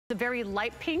the very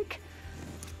light pink.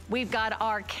 We've got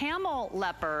our camel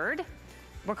leopard.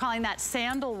 We're calling that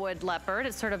sandalwood leopard.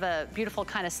 It's sort of a beautiful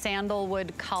kind of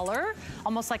sandalwood color,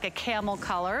 almost like a camel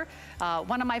color.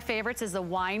 One of my favorites is the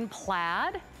wine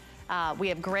plaid. We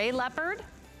have gray leopard.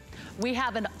 We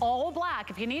have an all black.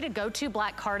 If you need a go-to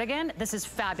black cardigan, this is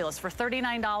fabulous for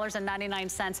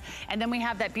 $39.99. And then we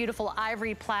have that beautiful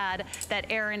ivory plaid that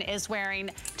Erin is wearing.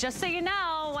 Just so you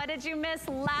know, what did you miss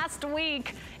last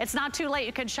week? It's not too late.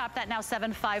 You can shop that now.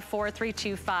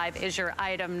 754325 is your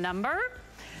item number.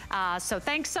 So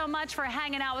thanks so much for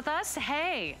hanging out with us.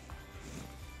 Hey,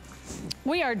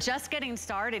 we are just getting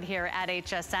started here at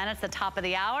HSN. It's the top of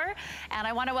the hour, and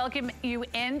I want to welcome you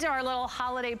into our little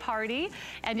holiday party,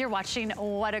 and you're watching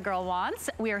What a Girl Wants.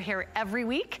 We are here every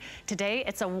week. Today,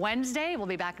 it's a Wednesday. We'll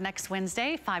be back next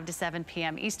Wednesday, 5 to 7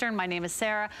 p.m. Eastern. My name is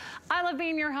Sarah. I love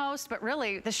being your host, but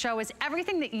really, the show is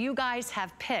everything that you guys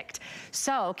have picked.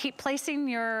 So keep placing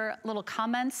your little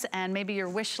comments and maybe your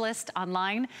wish list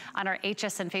online on our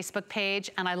HSN Facebook page,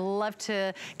 and I love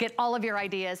to get all of your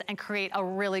ideas and create a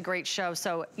really great show.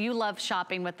 So you love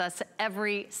shopping with us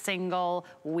every single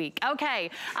week. Okay,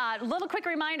 little quick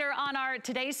reminder on our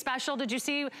today's special. Did you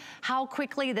see how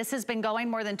quickly this has been going?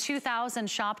 More than 2,000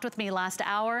 shopped with me last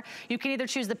hour. You can either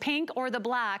choose the pink or the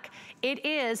black. It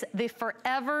is the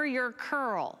Forever Your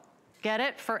Curl. Get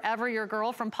it? Forever Your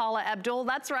Girl from Paula Abdul.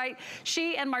 That's right.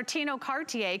 She and Martino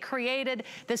Cartier created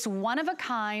this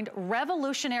one-of-a-kind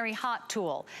revolutionary hot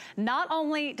tool. Not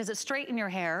only does it straighten your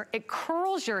hair, it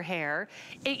curls your hair.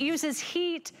 It uses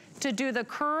heat to do the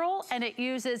curl, and it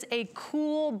uses a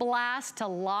cool blast to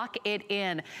lock it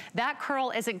in. That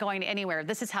curl isn't going anywhere.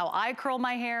 This is how I curl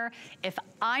my hair. If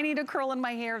I need a curl in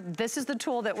my hair, this is the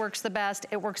tool that works the best.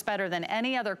 It works better than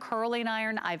any other curling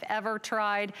iron I've ever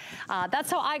tried.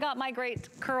 That's how I got my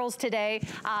great curls today.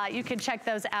 You can check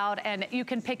those out, and you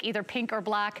can pick either pink or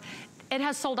black. It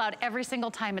has sold out every single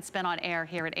time it's been on air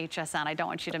here at HSN. I don't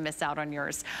want you to miss out on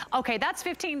yours. Okay, that's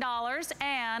 $15,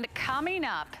 and coming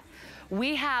up,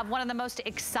 we have one of the most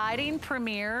exciting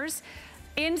premieres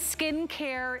in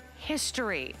skincare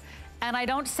history. And I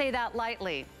don't say that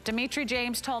lightly. Dimitri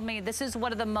James told me this is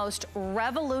one of the most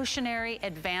revolutionary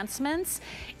advancements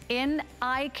in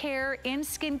eye care, in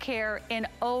skincare, in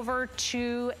over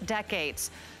 2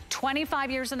 decades. 25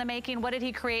 years in the making. What did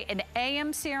he create? An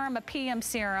AM serum, a PM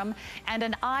serum, and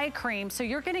an eye cream. So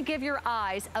you're gonna give your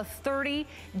eyes a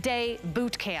 30-day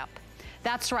boot camp.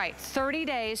 That's right, 30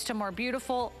 days to more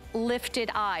beautiful,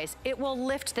 lifted eyes. It will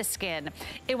lift the skin.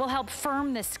 It will help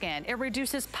firm the skin. It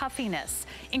reduces puffiness,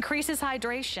 increases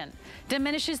hydration,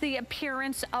 diminishes the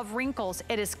appearance of wrinkles.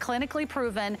 It is clinically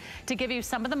proven to give you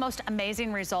some of the most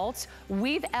amazing results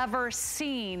we've ever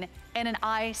seen in an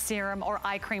eye serum or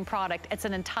eye cream product. It's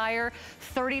an entire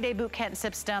 30-day boot camp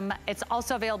system. It's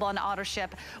also available on auto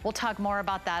ship. We'll talk more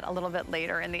about that a little bit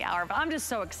later in the hour, but I'm just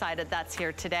so excited that's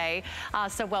here today.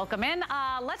 So welcome in.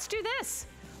 Let's do this.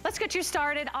 Let's get you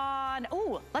started on,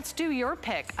 let's do your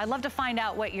pick. I'd love to find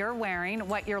out what you're wearing,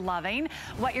 what you're loving,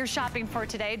 what you're shopping for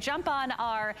today. Jump on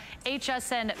our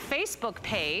HSN Facebook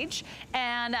page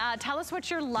and tell us what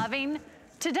you're loving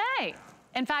today.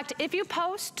 In fact, if you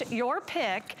post your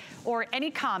pick or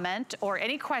any comment or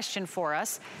any question for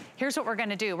us, here's what we're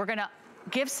gonna do. We're gonna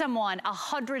give someone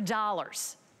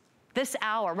 $100 this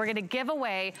hour. We're gonna give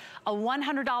away a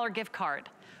 $100 gift card,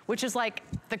 which is like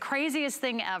the craziest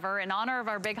thing ever in honor of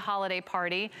our big holiday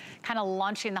party, kind of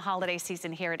launching the holiday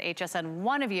season here at HSN.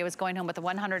 One of you is going home with a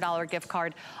 $100 gift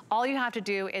card. All you have to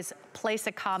do is place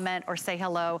a comment or say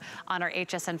hello on our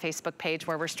HSN Facebook page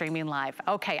where we're streaming live.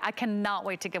 Okay, I cannot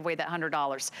wait to give away that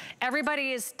 $100.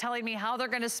 Everybody is telling me how they're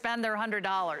gonna spend their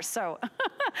 $100, so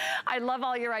I love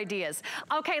all your ideas.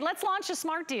 Okay, let's launch a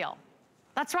smart deal.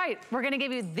 That's right, we're gonna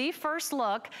give you the first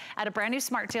look at a brand new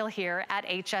smart deal here at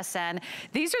HSN.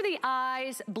 These are the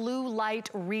Eyes Blue Light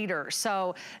Readers.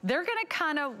 So they're gonna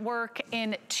kind of work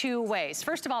in 2 ways.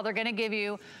 First of all, they're gonna give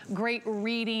you great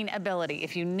reading ability.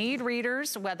 If you need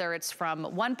readers, whether it's from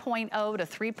 1.0 to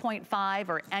 3.5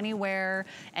 or anywhere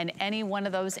and any one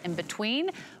of those in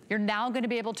between, you're now gonna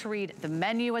be able to read the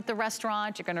menu at the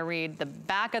restaurant, you're gonna read the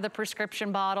back of the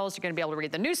prescription bottles, you're gonna be able to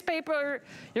read the newspaper,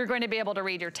 you're going to be able to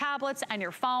read your tablets and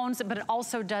your phones, but it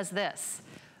also does this.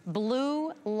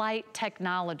 Blue light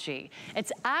technology.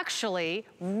 It's actually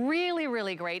really,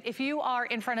 really great if you are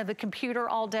in front of the computer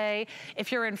all day,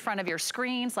 if you're in front of your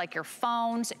screens like your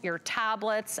phones, your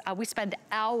tablets. We spend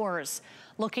hours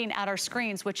looking at our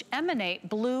screens, which emanate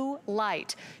blue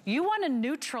light. You wanna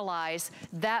neutralize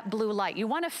that blue light. You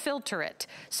wanna filter it.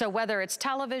 So whether it's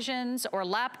televisions or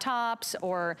laptops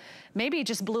or maybe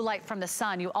just blue light from the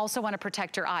sun, you also wanna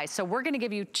protect your eyes. So we're gonna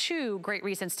give you 2 great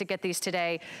reasons to get these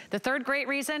today. The third great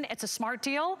reason, it's a smart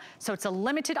deal. So it's a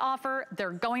limited offer.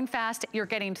 They're going fast. You're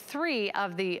getting 3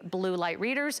 of the blue light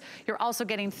readers. You're also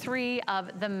getting 3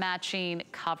 of the matching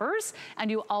covers. And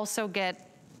you also get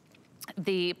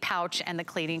the pouch and the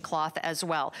cleaning cloth as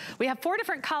well. We have 4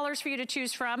 different colors for you to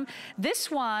choose from. This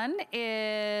one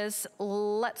is,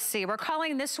 let's see, we're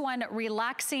calling this one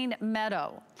Relaxing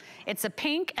Meadow. It's a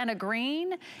pink and a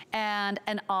green and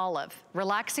an olive.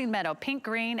 Relaxing Meadow, pink,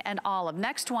 green, and olive.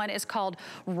 Next one is called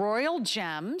Royal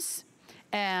Gems.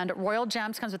 And Royal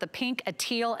Gems comes with a pink, a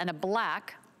teal, and a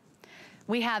black.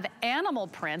 We have animal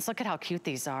prints. Look at how cute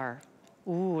these are.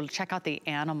 Ooh, check out the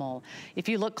animal. If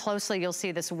you look closely, you'll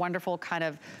see this wonderful kind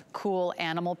of cool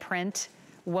animal print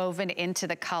woven into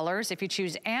the colors. If you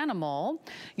choose animal,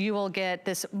 you will get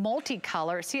this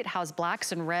multicolor. See, it has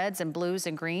blacks and reds and blues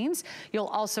and greens. You'll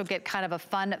also get kind of a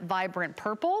fun, vibrant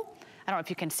purple. I don't know if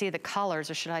you can see the colors,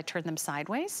 or should I turn them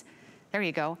sideways? There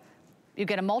you go. You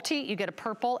get a multi, you get a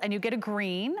purple, and you get a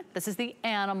green. This is the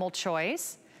animal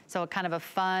choice. So kind of a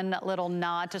fun little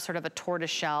nod to sort of a tortoise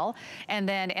shell. And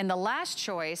then in the last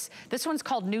choice, this one's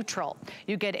called Neutral.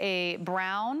 You get a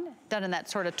brown done in that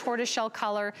sort of tortoise shell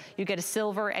color. You get a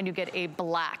silver and you get a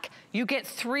black. You get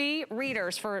 3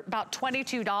 readers for about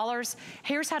 $22.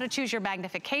 Here's how to choose your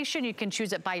magnification. You can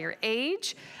choose it by your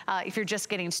age. If you're just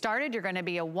getting started, you're gonna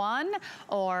be a 1,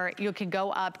 or you can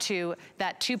go up to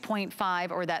that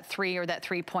 2.5 or that 3 or that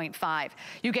 3.5.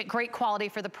 You get great quality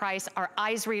for the price. Our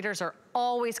eyes readers are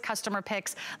always customer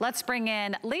picks. Let's bring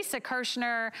in Lisa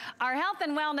Kirshner, our health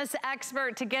and wellness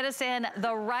expert, to get us in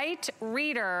the right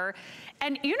reader.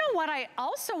 And you know what I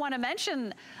also want to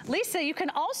mention, Lisa, you can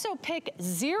also pick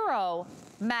 0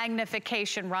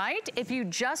 magnification, right? If you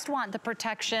just want the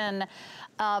protection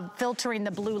of filtering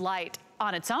the blue light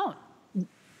on its own.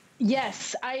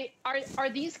 Yes, are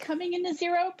these coming into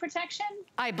 0 protection?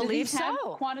 I believe so. Have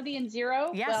quantity in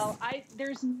 0? Yes. Well,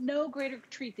 there's no greater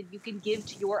treat that you can give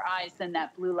to your eyes than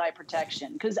that blue light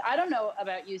protection. Because I don't know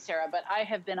about you, Sarah, but I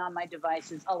have been on my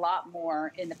devices a lot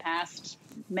more in the past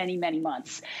many, many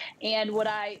months. And what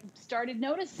I started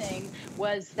noticing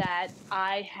was that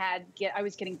I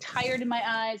was getting tired in my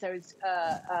eyes. I was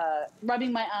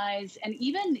rubbing my eyes, and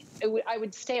even I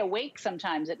would stay awake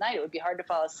sometimes at night. It would be hard to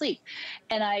fall asleep.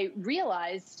 And I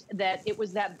realized that it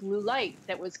was that blue light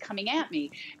that was coming at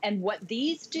me. And what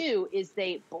these do is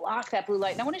they block that blue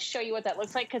light. And I want to show you what that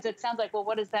looks like, because it sounds like, well,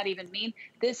 what does that even mean?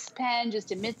 This pen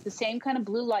just emits the same kind of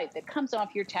blue light that comes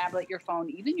off your tablet, your phone,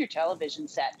 even your television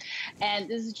set. And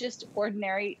this is just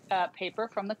ordinary paper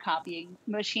from the copying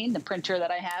machine, the printer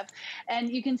that I have. And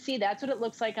you can see that's what it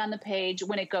looks like on the page.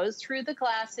 When it goes through the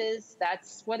glasses,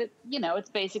 that's what it's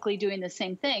basically doing the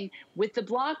same thing. With the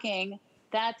blocking,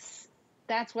 that's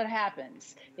what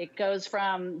happens. It goes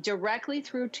from directly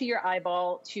through to your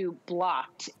eyeball to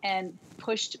blocked and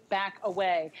pushed back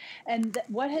away. And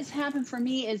what has happened for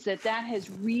me is that has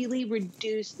really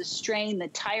reduced the strain, the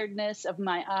tiredness of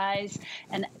my eyes.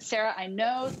 And Sarah, I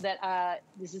know that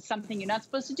this is something you're not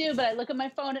supposed to do, but I look at my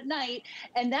phone at night,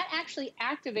 and that actually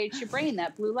activates your brain,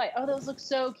 that blue light. Oh, those look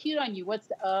so cute on you.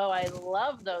 Oh, I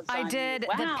love those on you. I did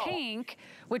the pink,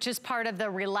 which is part of the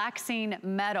Relaxing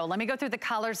Meadow. Let me go through the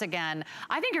colors again.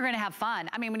 I think you're gonna have fun.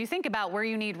 I mean, when you think about where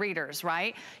you need readers,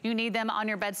 right? You need them on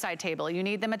your bedside table. You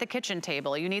need them at the kitchen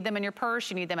table. You need them in your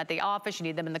purse. You need them at the office. You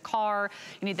need them in the car.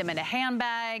 You need them in a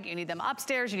handbag. You need them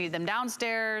upstairs. You need them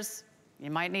downstairs.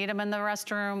 You might need them in the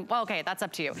restroom. Well, okay, that's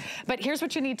up to you. But here's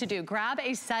what you need to do. Grab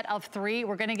a set of 3.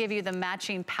 We're gonna give you the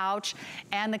matching pouch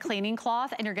and the cleaning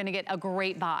cloth, and you're gonna get a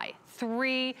great buy.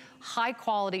 3 high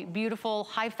quality, beautiful,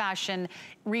 high fashion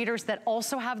readers that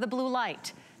also have the blue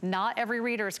light. Not every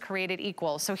reader is created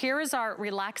equal. So here is our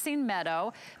Relaxing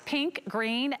Meadow, pink,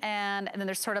 green, and then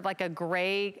there's sort of like a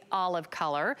gray olive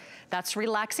color. That's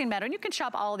Relaxing Meadow. And you can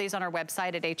shop all of these on our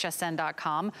website at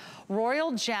hsn.com.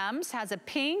 Royal Gems has a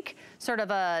pink, sort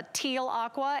of a teal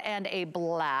aqua, and a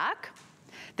black.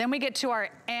 Then we get to our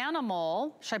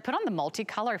animal. Should I put on the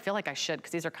multicolor? I feel like I should,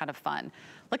 because these are kind of fun.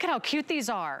 Look at how cute these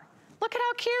are. Look at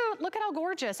how cute, look at how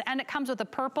gorgeous. And it comes with a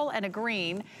purple and a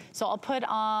green. So I'll put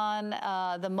on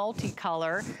the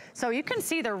multicolor. So you can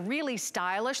see they're really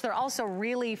stylish. They're also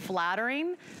really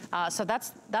flattering. So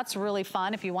that's really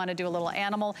fun if you wanna do a little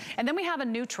animal. And then we have a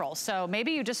neutral. So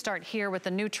maybe you just start here with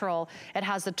the neutral. It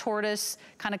has the tortoise,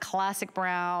 kind of classic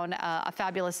brown, a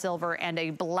fabulous silver, and a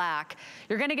black.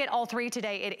 You're gonna get all 3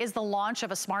 today. It is the launch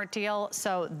of a smart deal,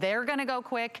 so they're gonna go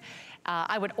quick.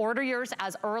 I would order yours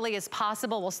as early as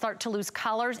possible. We'll start to lose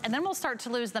colors, and then we'll start to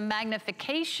lose the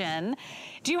magnification.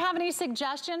 Do you have any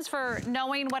suggestions for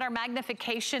knowing what our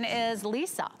magnification is,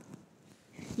 Lisa?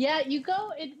 Yeah,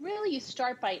 you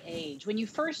start by age. When you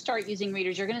first start using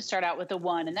readers, you're going to start out with a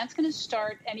 1, and that's going to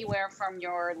start anywhere from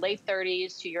your late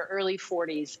 30s to your early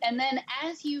 40s. And then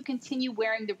as you continue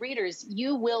wearing the readers,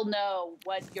 you will know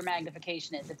what your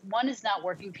magnification is. If 1 is not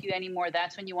working for you anymore,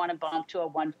 that's when you want to bump to a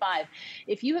 1.5.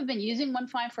 If you have been using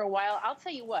 1.5 for a while, I'll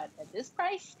tell you what, at this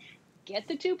price, get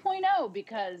the 2.0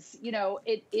 because, you know,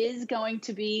 it is going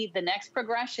to be the next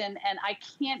progression. And I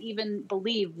can't even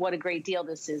believe what a great deal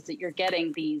this is that you're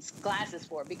getting these glasses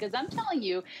for, because I'm telling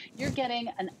you, you're getting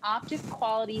an optic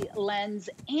quality lens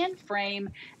and frame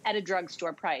at a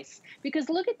drugstore price. Because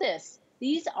look at this.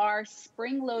 These are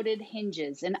spring-loaded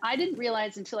hinges, and I didn't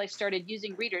realize until I started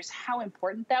using readers how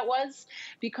important that was,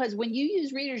 because when you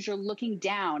use readers, you're looking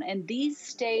down, and these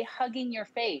stay hugging your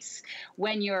face.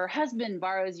 When your husband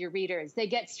borrows your readers, they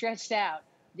get stretched out.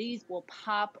 These will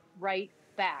pop right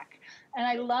back. And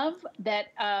I love that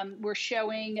we're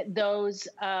showing those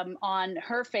on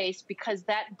her face, because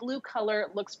that blue color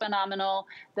looks phenomenal.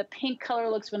 The pink color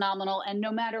looks phenomenal. And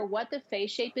no matter what the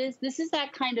face shape is, this is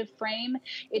that kind of frame.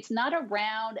 It's not a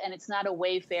round and it's not a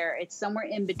Wayfair. It's somewhere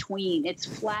in between. It's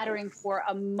flattering for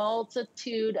a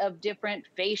multitude of different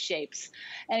face shapes.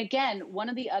 And again, one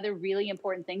of the other really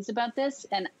important things about this,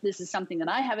 and this is something that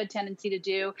I have a tendency to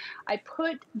do, I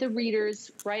put the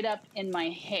readers right up in my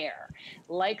hair,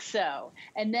 like so.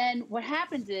 And then what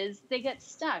happens is they get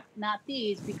stuck, not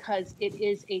these, because it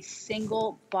is a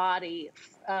single body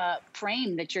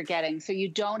frame that you're getting. So you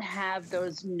don't have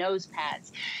those nose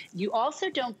pads. You also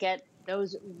don't get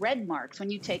those red marks when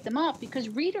you take them off, because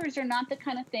readers are not the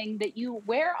kind of thing that you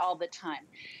wear all the time.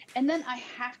 And then I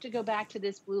have to go back to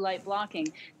this blue light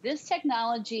blocking. This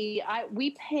technology,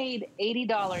 we paid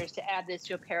 $80 to add this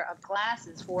to a pair of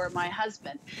glasses for my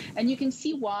husband. And you can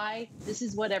see why this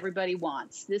is what everybody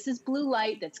wants. This is blue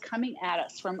light that's coming at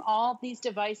us from all these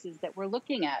devices that we're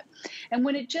looking at. And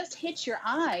when it just hits your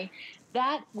eye,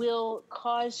 that will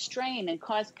cause strain and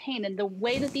cause pain. And the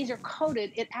way that these are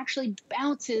coated, it actually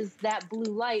bounces that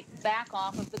blue light back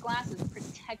off of the glasses,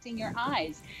 protecting your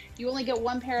eyes. You only get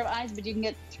 1 pair of eyes, but you can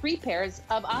get 3 pairs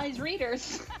of eyes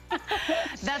readers.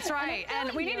 That's right.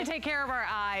 And we need to take care of our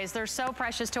eyes. They're so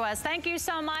precious to us. Thank you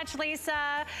so much,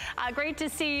 Lisa. Great to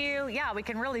see you. Yeah, we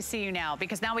can really see you now,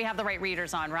 because now we have the right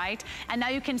readers on, right? And now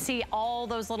you can see all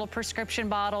those little prescription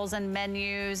bottles and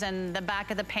menus and the back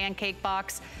of the pancake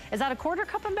box. Is that a 1/4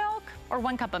 cup of milk or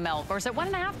 1 cup of milk? Or is it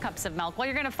 1.5 cups of milk? Well,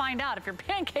 you're going to find out if your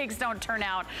pancakes don't turn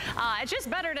out. It's just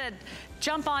better to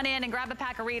jump on in and grab a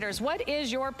pack of readers. What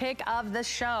is your pick of the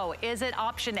show? Is it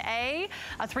option A,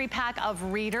 a 3-pack of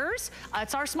readers?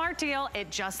 It's our smart deal. It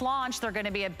just launched. They're going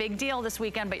to be a big deal this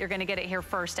weekend, but you're going to get it here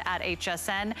first at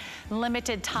HSN.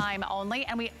 Limited time only.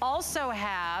 And we also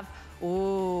have,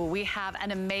 we have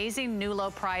an amazing new low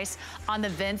price on the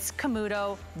Vince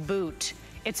Camuto boot.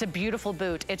 It's a beautiful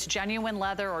boot. It's genuine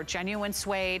leather or genuine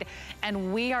suede,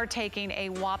 and we are taking a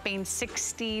whopping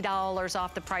 $60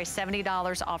 off the price,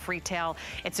 $70 off retail.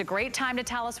 It's a great time to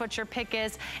tell us what your pick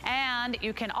is, and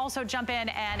you can also jump in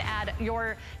and add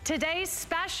your today's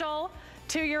special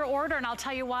to your order, and I'll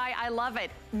tell you why I love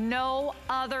it. No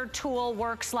other tool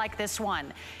works like this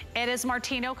one. It is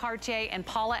Martino Cartier and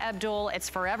Paula Abdul. It's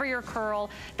Forever Your Curl.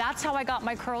 That's how I got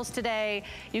my curls today.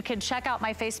 You can check out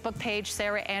my Facebook page,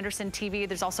 Sarah Anderson TV.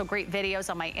 There's also great videos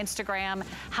on my Instagram,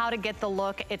 how to get the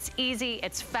look. It's easy,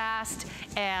 it's fast,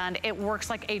 and it works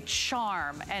like a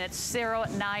charm. And it's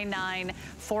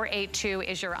 099482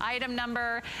 is your item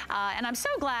number. And I'm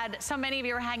so glad so many of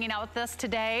you are hanging out with us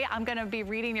today. I'm gonna be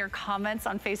reading your comments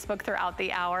on Facebook throughout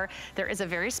the hour. There is a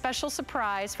very special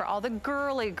surprise for all the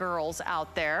girly girls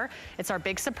out there. It's our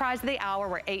big surprise of the hour.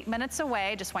 We're 8 minutes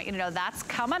away. Just want you to know that's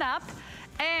coming up.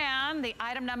 And the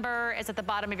item number is at the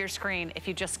bottom of your screen if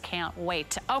you just can't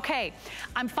wait. Okay,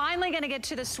 I'm finally gonna get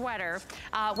to the sweater,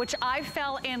 which I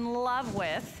fell in love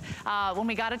with when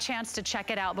we got a chance to check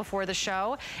it out before the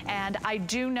show. And I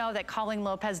do know that Colleen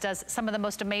Lopez does some of the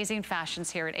most amazing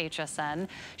fashions here at HSN.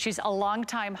 She's a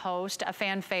longtime host, a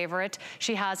fan favorite.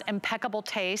 She has impeccable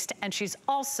taste, and she's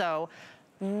also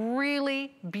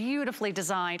really beautifully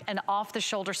designed an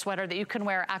off-the-shoulder sweater that you can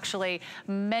wear actually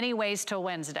many ways to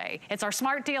Wednesday. It's our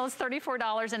smart deal. It's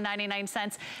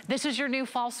 $34.99. This is your new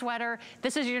fall sweater.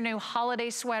 This is your new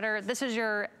holiday sweater. This is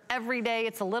your every day.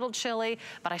 It's a little chilly,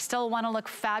 but I still want to look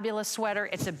fabulous sweater.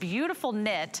 It's a beautiful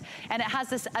knit, and it has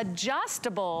this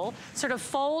adjustable sort of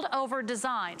fold over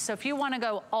design. So if you want to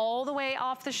go all the way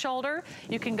off the shoulder,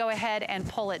 you can go ahead and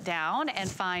pull it down and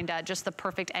find just the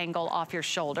perfect angle off your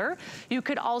shoulder. You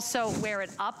could also wear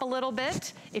it up a little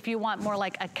bit. If you want more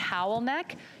like a cowl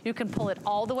neck, you can pull it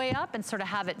all the way up and sort of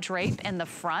have it drape in the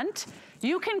front.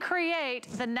 You can create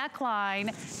the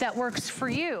neckline that works for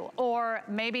you, or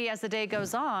maybe as the day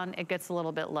goes on, it gets a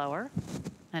little bit lower.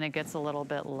 And it gets a little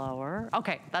bit lower.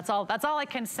 Okay, that's all I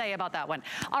can say about that one.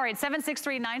 All right,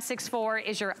 763964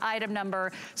 is your item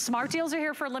number. Smart deals are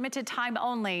here for a limited time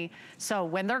only. So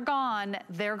when they're gone,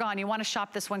 they're gone. You wanna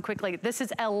shop this one quickly. This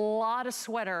is a lot of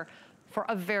sweater for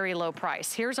a very low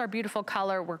price. Here's our beautiful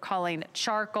color we're calling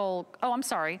charcoal,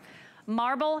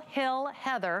 Marble Hill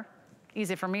Heather.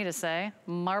 Easy for me to say,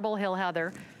 Marble Hill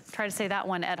Heather. Try to say that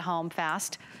one at home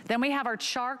fast. Then we have our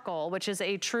charcoal, which is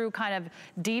a true kind of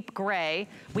deep gray.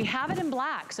 We have it in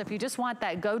black, so if you just want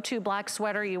that go-to black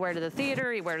sweater you wear to the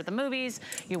theater, you wear to the movies,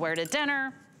 you wear to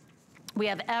dinner. We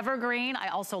have evergreen. I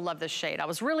also love this shade. I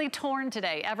was really torn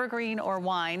today, evergreen or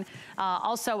wine.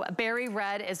 Also, berry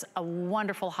red is a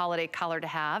wonderful holiday color to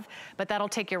have, but that'll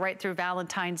take you right through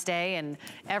Valentine's Day and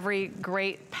every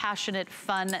great, passionate,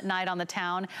 fun night on the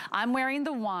town. I'm wearing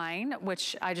the wine,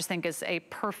 which I just think is a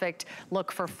perfect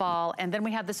look for fall. And then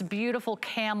we have this beautiful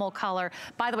camel color.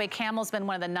 By the way, camel's been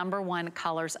one of the #1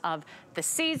 colors of the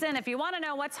season. If you want to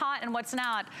know what's hot and what's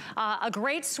not, a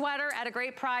great sweater at a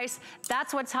great price,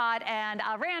 that's what's hot. And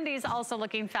Randy's also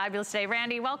looking fabulous today.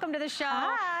 Randy, welcome to the show.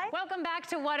 Hi. Welcome back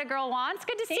to What a Girl Wants.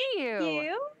 Good to see you. Thank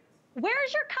you.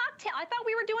 Where's your cocktail? I thought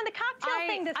we were doing the cocktail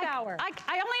thing this hour. I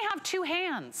only have 2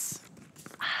 hands.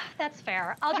 That's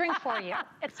fair. I'll drink for you.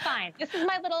 It's fine. This is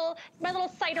my little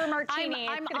cider martini.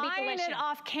 I'm it's gonna be eyeing delicious. it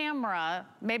off camera.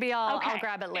 Maybe I'll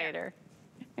grab it later.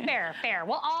 Fair, fair.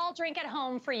 Well, I'll drink at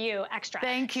home for you extra.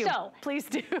 Thank you. So, please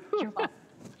do. You're welcome.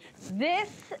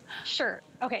 This shirt,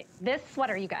 this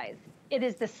sweater, you guys, it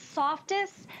is the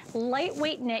softest,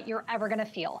 lightweight knit you're ever gonna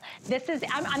feel. This is,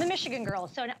 I'm a Michigan girl,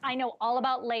 so I know all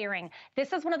about layering.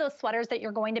 This is one of those sweaters that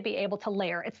you're going to be able to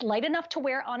layer. It's light enough to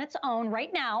wear on its own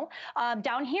right now.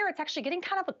 Down here, it's actually getting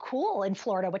kind of a cool in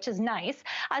Florida, which is nice.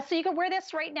 So you can wear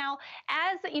this right now.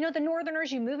 As you know, the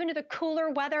Northerners, you move into the cooler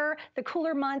weather, the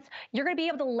cooler months, you're gonna be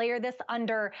able to layer this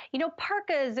under,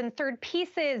 parkas and third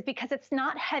pieces because it's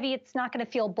not heavy, it's not gonna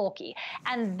feel bulky.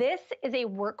 And this is a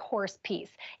workhorse piece.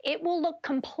 It will look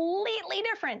completely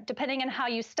different depending on how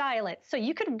you style it. So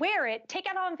you could wear it, take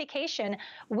it on vacation,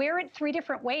 wear it 3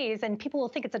 different ways, and people will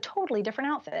think it's a totally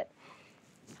different outfit.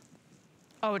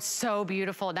 Oh, it's so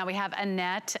beautiful. Now we have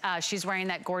Annette. She's wearing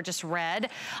that gorgeous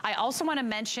red. I also want to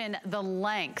mention the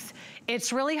length.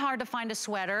 It's really hard to find a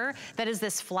sweater that is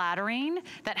this flattering,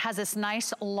 that has this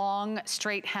nice long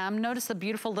straight hem. Notice the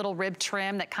beautiful little rib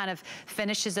trim that kind of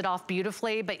finishes it off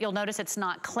beautifully, but you'll notice it's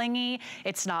not clingy,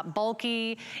 it's not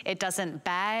bulky, it doesn't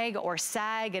bag or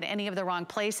sag in any of the wrong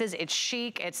places. It's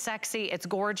chic, it's sexy, it's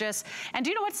gorgeous. And do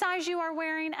you know what size you are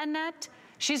wearing, Annette?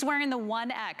 She's wearing the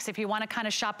 1X. If you want to kind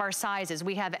of shop our sizes,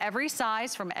 we have every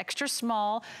size from extra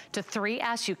small to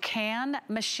 3S. You can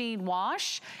machine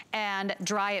wash and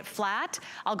dry it flat.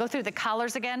 I'll go through the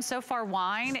colors again. So far,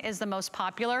 wine is the most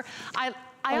popular.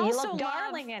 I also you look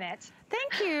darling in it.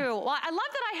 Thank you. Well, I love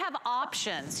that I have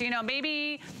options.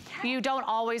 Maybe you don't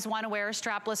always want to wear a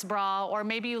strapless bra, or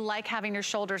maybe you like having your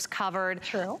shoulders covered.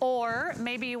 True. Or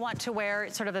maybe you want to wear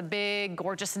sort of a big,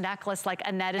 gorgeous necklace like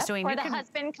Annette is doing. Or the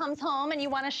husband comes home and you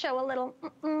want to show a little,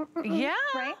 yeah.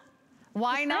 Right?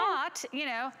 Why not?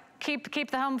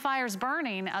 Keep the home fires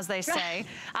burning, as they say.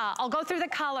 I'll go through the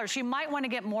colors. You might want to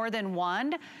get more than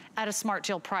one at a smart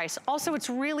deal price. Also, it's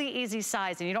really easy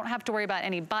size, and you don't have to worry about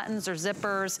any buttons or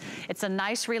zippers. It's a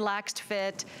nice, relaxed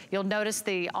fit. You'll notice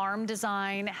the arm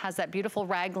design has that beautiful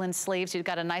raglan sleeve, so you've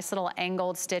got a nice little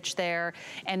angled stitch there.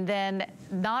 And then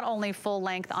not only full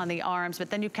length on the arms, but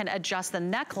then you can adjust the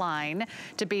neckline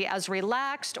to be as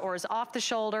relaxed or as off the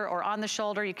shoulder or on the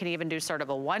shoulder. You can even do sort of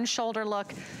a one shoulder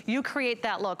look. You create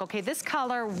that look. Okay, this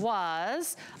color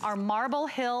was our Marble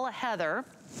Hill Heather.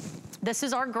 This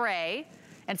is our gray.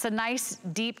 It's a nice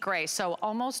deep gray, so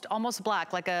almost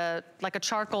black, like a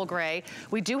charcoal gray.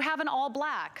 We do have an all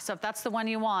black, so if that's the one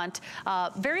you want.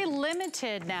 Very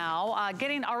limited now.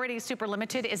 Getting already super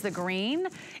limited is the green.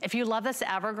 If you love this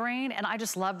evergreen, and I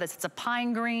just love this. It's a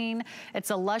pine green.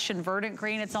 It's a lush and verdant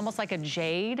green. It's almost like a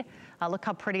jade. Look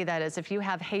how pretty that is. If you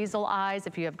have hazel eyes,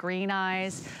 if you have green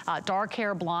eyes, dark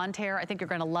hair, blonde hair, I think you're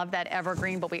gonna love that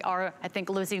evergreen, but we are, I think,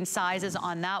 losing sizes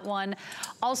on that one.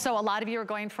 Also, a lot of you are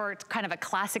going for kind of a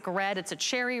classic red. It's a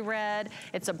cherry red,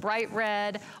 it's a bright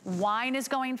red. Wine is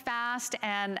going fast,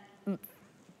 and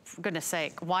for goodness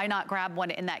sake, why not grab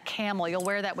one in that camel? You'll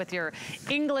wear that with your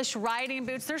English riding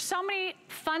boots. There's so many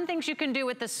fun things you can do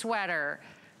with the sweater.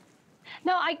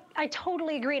 No, I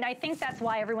totally agree. And I think that's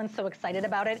why everyone's so excited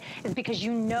about it, is because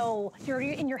you know, you're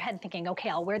in your head thinking, okay,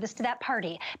 I'll wear this to that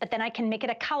party, but then I can make it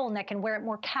a cowl neck and wear it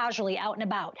more casually out and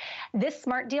about. This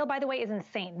smart deal, by the way, is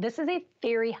insane. This is a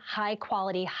very high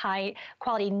quality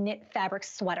knit fabric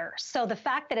sweater. So the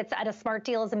fact that it's at a smart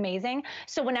deal is amazing.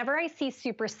 So whenever I see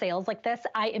super sales like this,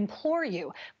 I implore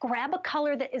you, grab a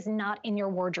color that is not in your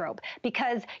wardrobe,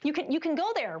 because you can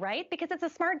go there, right? Because it's a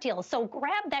smart deal. So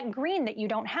grab that green that you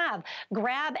don't have.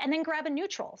 Grab a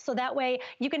neutral. So that way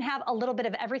you can have a little bit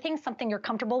of everything, something you're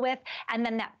comfortable with, and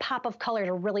then that pop of color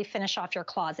to really finish off your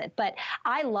closet. But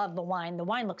I love the wine. The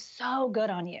wine looks so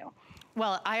good on you.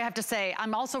 Well, I have to say,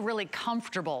 I'm also really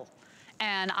comfortable.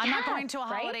 And I'm not going to a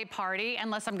holiday party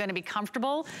unless I'm gonna be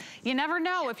comfortable. You never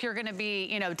know if you're gonna be,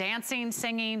 you know, dancing,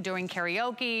 singing, doing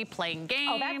karaoke, playing games.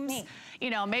 Oh, that's me.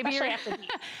 You know, maybe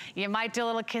you might do a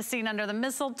little kissing under the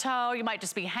mistletoe. You might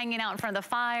just be hanging out in front of the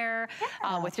fire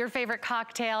with your favorite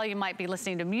cocktail. You might be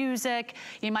listening to music.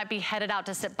 You might be headed out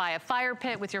to sit by a fire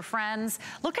pit with your friends.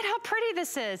 Look at how pretty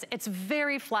this is. It's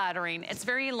very flattering. It's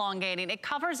very elongating. It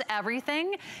covers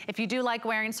everything. If you do like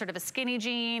wearing sort of a skinny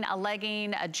jean, a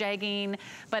legging, a jegging,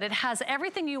 but it has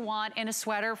everything you want in a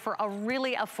sweater for a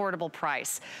really affordable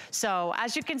price. So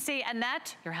as you can see,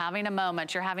 Annette, you're having a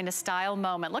moment. You're having a style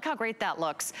moment. Look how great that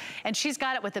looks. And she's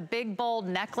got it with a big, bold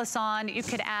necklace on. You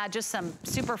could add just some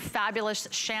super fabulous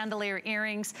chandelier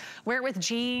earrings. Wear it with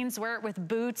jeans, wear it with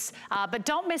boots. But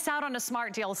don't miss out on a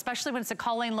smart deal, especially when it's a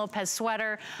Colleen Lopez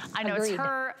sweater. I know it's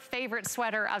her favorite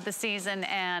sweater of the season.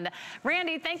 And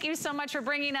Randy, thank you so much for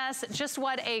bringing us just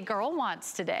what a girl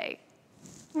wants today.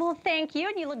 Well, thank you,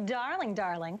 and you look darling,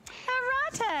 darling.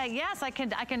 Arata, yes, I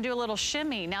can do a little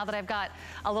shimmy now that I've got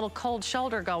a little cold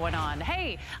shoulder going on.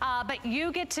 Hey, but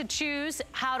you get to choose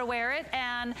how to wear it,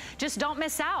 and just don't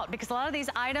miss out, because a lot of these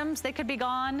items, they could be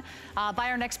gone by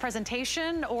our next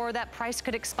presentation, or that price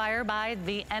could expire by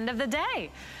the end of the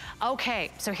day.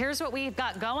 Okay, so here's what we've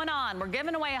got going on. We're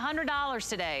giving away $100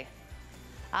 today.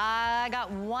 I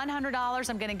got $100.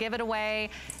 I'm gonna give it away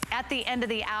at the end of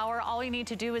the hour. All you need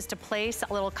to do is to place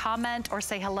a little comment or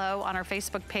say hello on our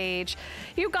Facebook page.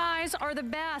 You guys are the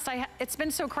best. It's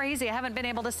been so crazy. I haven't been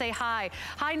able to say hi.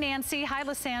 Hi, Nancy. Hi,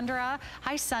 Lysandra.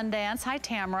 Hi, Sundance. Hi,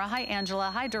 Tamara. Hi,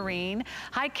 Angela. Hi, Doreen.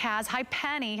 Hi, Kaz. Hi,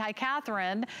 Penny. Hi,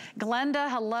 Catherine. Glenda,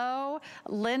 hello.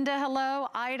 Linda, hello.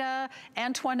 Ida,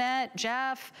 Antoinette,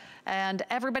 Jeff, and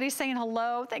everybody's saying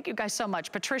hello. Thank you guys so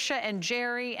much. Patricia and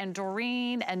Jerry and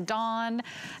Doreen and Dawn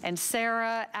and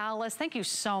Sarah, Alice, thank you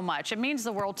so much. It means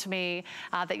the world to me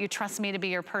that you trust me to be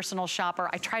your personal shopper.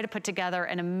 I try to put together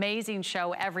an amazing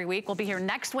show every week. We'll be here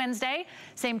next Wednesday,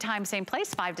 same time, same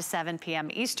place, 5 to 7 p.m.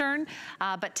 Eastern.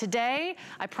 But today,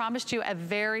 I promised you a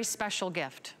very special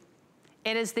gift.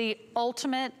 It is the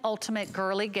ultimate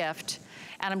girly gift.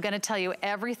 And I'm gonna tell you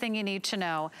everything you need to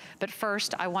know. But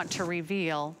first, I want to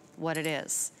reveal what it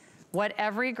is. What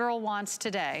every girl wants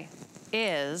today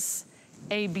is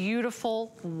a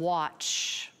beautiful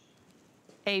watch.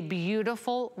 A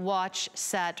beautiful watch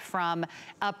set from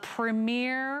a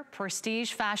premier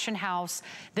prestige fashion house.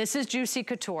 This is Juicy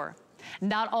Couture.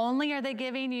 Not only are they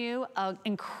giving you an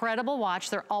incredible watch,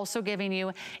 they're also giving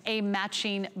you a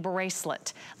matching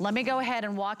bracelet. Let me go ahead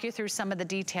and walk you through some of the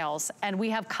details, and we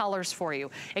have colors for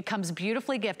you. It comes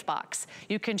beautifully gift box.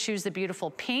 You can choose the beautiful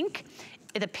pink.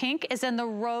 The pink is in the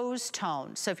rose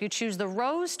tone. So if you choose the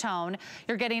rose tone,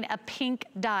 you're getting a pink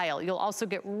dial. You'll also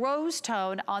get rose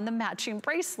tone on the matching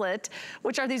bracelet,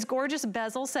 which are these gorgeous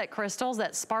bezel set crystals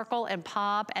that sparkle and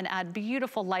pop and add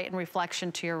beautiful light and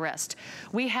reflection to your wrist.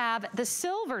 We have the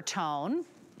silver tone,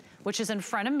 which is in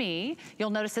front of me.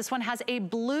 You'll notice this one has a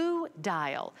blue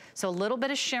dial. So a little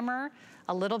bit of shimmer,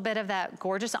 a little bit of that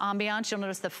gorgeous ambiance. You'll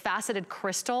notice the faceted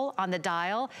crystal on the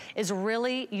dial is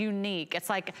really unique.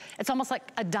 It's almost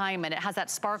like a diamond. It has that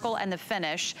sparkle and the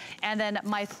finish. And then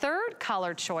my third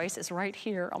color choice is right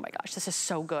here. Oh my gosh, this is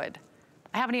so good.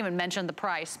 I haven't even mentioned the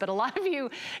price, but a lot of you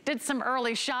did some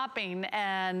early shopping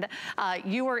and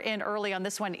you were in early on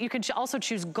this one. You can also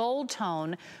choose gold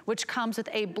tone, which comes with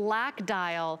a black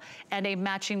dial and a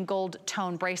matching gold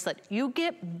tone bracelet. You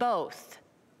get both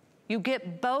You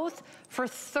get both for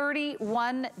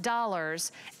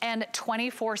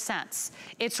 $31.24.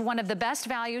 It's one of the best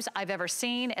values I've ever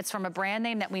seen. It's from a brand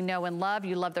name that we know and love.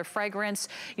 You love their fragrance.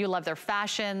 You love their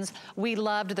fashions. We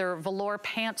loved their velour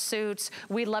pantsuits.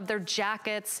 We love their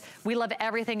jackets. We love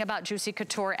everything about Juicy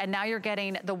Couture. And now you're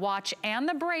getting the watch and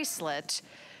the bracelet,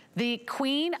 the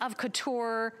queen of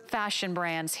couture fashion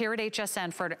brands here at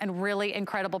HSN for a really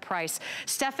incredible price.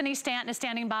 Stephanie Stanton is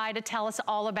standing by to tell us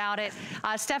all about it.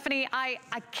 Stephanie, I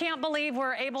can't believe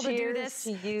we're able to do this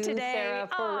to you, today. Sarah,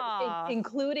 for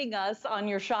including us on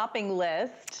your shopping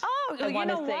list. Oh, you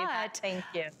know what? Thank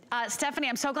you. Stephanie,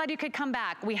 I'm so glad you could come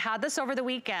back. We had this over the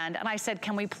weekend, and I said,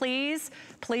 can we please,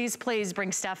 please, please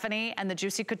bring Stephanie and the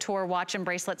Juicy Couture watch and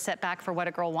bracelet set back for What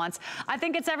a Girl Wants. I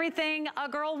think it's everything a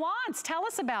girl wants. Tell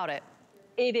us about it.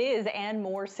 It is, and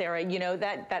more, Sarah. You know,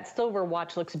 that silver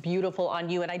watch looks beautiful on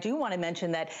you. And I do want to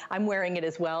mention that I'm wearing it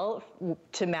as well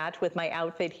to match with my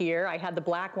outfit here. I had the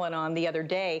black one on the other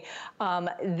day.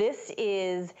 This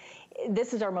is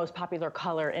our most popular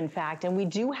color, in fact, and we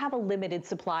do have a limited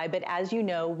supply, but as you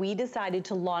know, we decided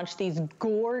to launch these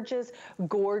gorgeous,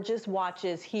 gorgeous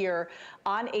watches here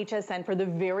on HSN for the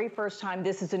very first time.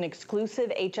 This is an exclusive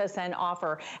HSN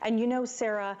offer. And you know,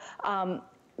 Sarah,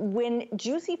 when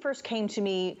Juicy first came to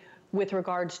me with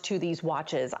regards to these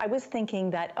watches, I was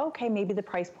thinking that, okay, maybe the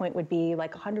price point would be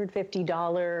like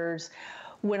 $150.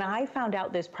 When I found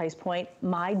out this price point,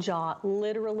 my jaw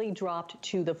literally dropped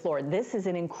to the floor. This is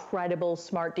an incredible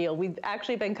smart deal. We've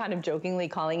actually been kind of jokingly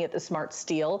calling it the smart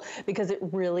steal because it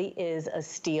really is a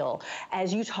steal.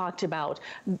 As you talked about,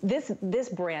 this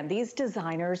brand, these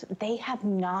designers, they have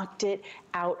knocked it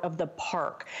out of the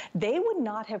park. They would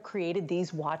not have created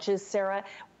these watches, Sarah,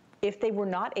 if they were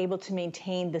not able to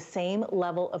maintain the same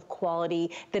level of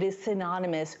quality that is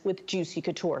synonymous with Juicy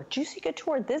Couture. Juicy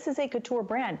Couture, this is a couture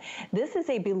brand. This is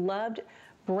a beloved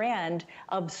brand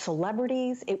of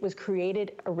celebrities. It was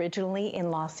created originally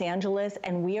in Los Angeles,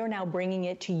 and we are now bringing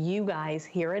it to you guys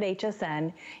here at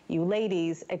HSN, you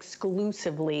ladies,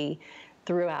 exclusively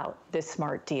throughout this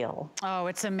smart deal. Oh,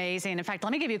 it's amazing. In fact,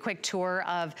 let me give you a quick tour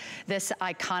of this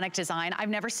iconic design. I've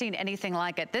never seen anything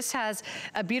like it. This has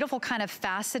a beautiful kind of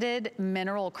faceted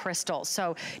mineral crystal.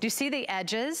 So do you see the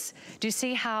edges? Do you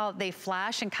see how they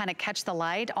flash and kind of catch the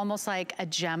light, almost like a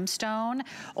gemstone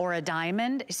or a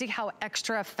diamond? You see how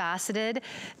extra faceted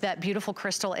that beautiful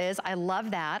crystal is? I love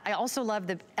that. I also love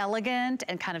the elegant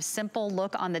and kind of simple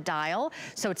look on the dial,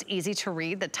 so it's easy to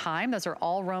read the time. Those are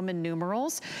all Roman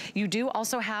numerals. You do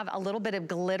also have a little bit of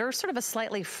glitter, sort of a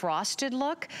slightly frosted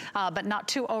look, but not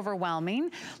too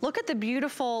overwhelming. Look at the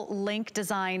beautiful link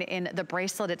design in the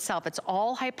bracelet itself. It's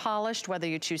all high polished, whether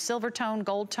you choose silver tone,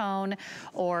 gold tone,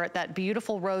 or that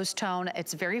beautiful rose tone.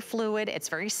 It's very fluid, it's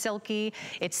very silky,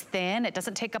 it's thin, it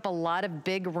doesn't take up a lot of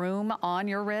big room on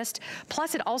your wrist.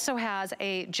 Plus it also has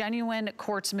a genuine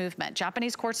quartz movement,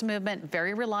 Japanese quartz movement,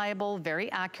 very reliable,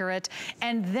 very accurate.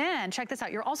 And then, check this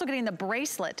out, you're also getting the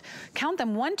bracelet. Count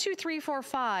them, 1, 2, 3, 4,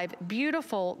 5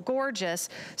 beautiful, gorgeous,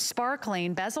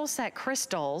 sparkling bezel set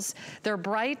crystals. They're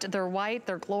bright, they're white,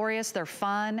 they're glorious, they're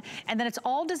fun. And then it's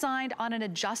all designed on an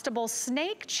adjustable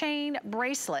snake chain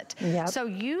bracelet. Yep. So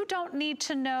you don't need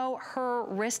to know her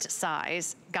wrist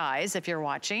size, guys, if you're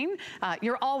watching.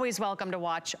 You're always welcome to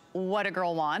watch What a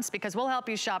Girl Wants, because we'll help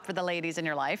you shop for the ladies in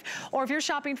your life. Or if you're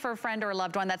shopping for a friend or a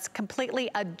loved one, that's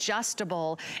completely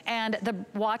adjustable. And the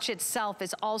watch itself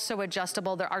is also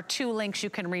adjustable. There are 2 links you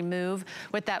can remove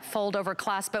with that fold over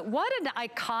clasp. But what an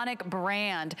iconic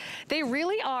brand. They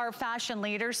really are fashion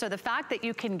leaders. So the fact that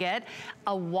you can get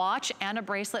a watch and a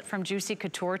bracelet from Juicy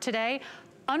Couture today,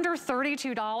 under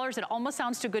 $32, it almost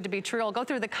sounds too good to be true. I'll go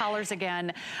through the colors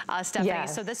again, Stephanie.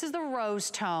 Yes. So this is the rose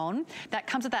tone that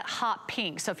comes with that hot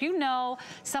pink. So if you know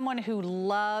someone who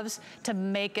loves to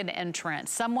make an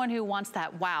entrance, someone who wants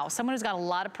that wow, someone who's got a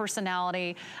lot of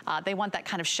personality, they want that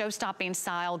kind of show-stopping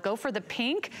style, go for the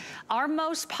pink. Our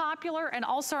most popular and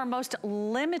also our most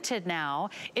limited now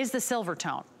is the silver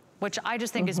tone, which I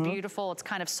just think is beautiful. It's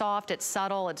kind of soft, it's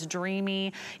subtle, it's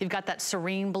dreamy. You've got that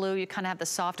serene blue. You kind of have the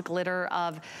soft glitter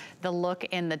of the look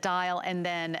in the dial. And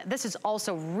then this is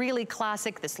also really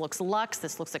classic. This looks luxe,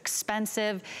 this looks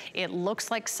expensive. It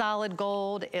looks like solid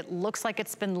gold. It looks like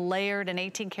it's been layered in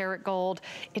 18 karat gold.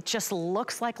 It just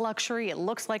looks like luxury. It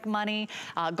looks like money.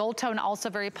 Gold tone also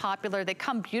very popular. They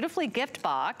come beautifully gift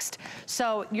boxed.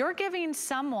 So you're giving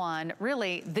someone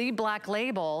really the Black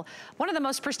Label, one of the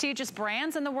most prestigious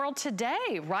brands in the world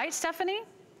today, right, Stephanie?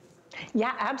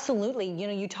 Yeah, absolutely. You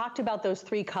know, you talked about those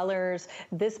 3 colors.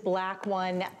 This black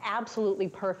one, absolutely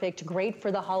perfect. Great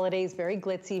for the holidays. Very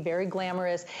glitzy, very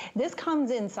glamorous. This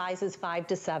comes in sizes 5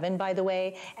 to 7, by the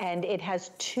way, and it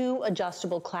has 2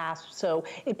 adjustable clasps, so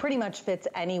it pretty much fits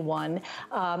anyone.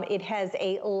 It has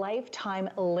a lifetime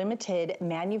limited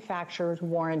manufacturer's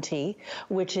warranty,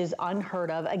 which is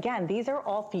unheard of. Again, these are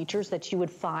all features that you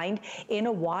would find in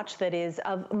a watch that is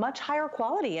of much higher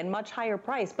quality and much higher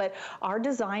price, but our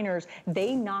designers,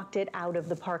 they knocked it out of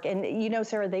the park. And you know,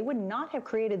 Sarah, they would not have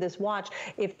created this watch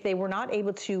if they were not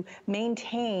able to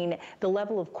maintain the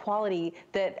level of quality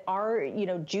that our, you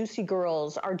know, juicy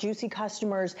girls, our juicy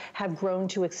customers have grown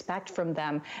to expect from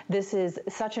them. This is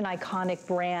such an iconic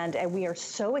brand, and we are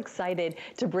so excited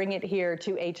to bring it here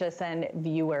to HSN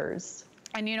viewers.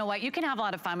 And you know what? You can have a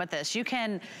lot of fun with this. You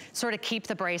can sort of keep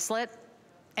the bracelet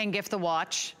and gift the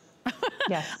watch.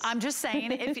 Yes. I'm just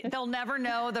saying, they'll never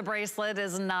know the bracelet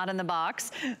is not in the box.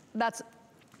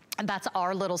 That's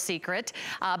our little secret.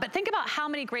 But think about how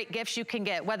many great gifts you can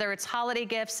get, whether it's holiday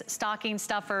gifts, stocking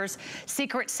stuffers,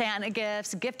 secret Santa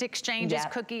gifts, gift exchanges,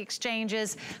 cookie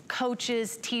exchanges,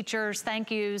 coaches, teachers,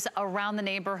 thank yous around the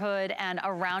neighborhood and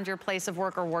around your place of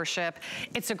work or worship.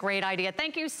 It's a great idea.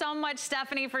 Thank you so much,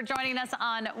 Stephanie, for joining us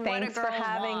on What a Girl Wants. Thanks for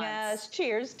having us.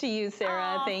 Cheers to you,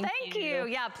 Sarah. Oh, thank you.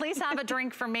 Yeah, please have a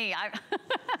drink for me.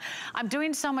 I'm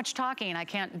doing so much talking, I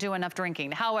can't do enough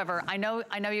drinking. However, I know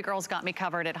you girls got me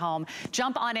covered at home.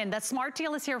 Jump on in. The Smart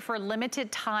Deal is here for a limited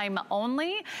time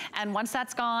only, and once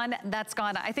that's gone, that's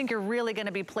gone. I think you're really going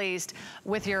to be pleased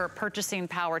with your purchasing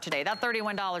power today. That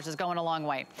 $31 is going a long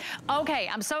way. Okay,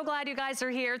 I'm so glad you guys are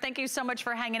here. Thank you so much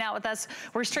for hanging out with us.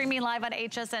 We're streaming live on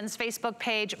HSN's Facebook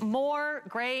page. More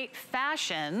great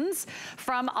fashions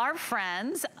from our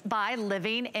friends by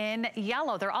Living in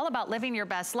Yellow. They're all about living your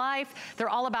best life. They're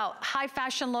all about high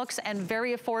fashion looks and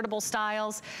very affordable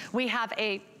styles. We have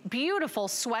a beautiful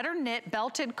sweater knit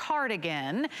belted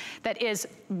cardigan that is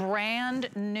brand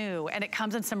new, and it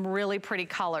comes in some really pretty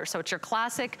colors. So it's your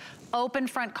classic open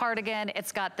front cardigan.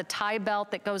 It's got the tie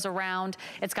belt that goes around.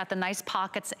 It's got the nice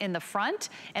pockets in the front,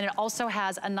 and it also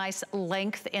has a nice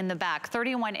length in the back,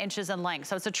 31 inches in length.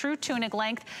 So it's a true tunic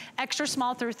length, extra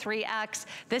small through 3X.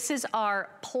 This is our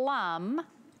plum.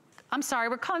 I'm sorry,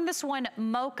 we're calling this one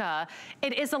mocha.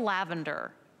 It is a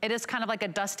lavender. It is kind of like a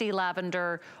dusty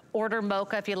lavender. Order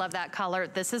mocha if you love that color.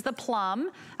 This is the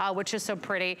plum, which is so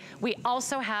pretty. We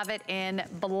also have it in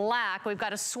black. We've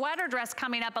got a sweater dress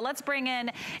coming up, but let's bring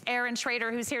in Erin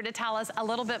Schrader, who's here to tell us a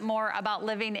little bit more about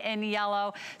Living in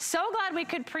Yellow. So glad we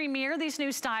could premiere these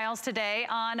new styles today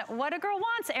on What a Girl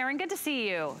Wants. Erin, good to see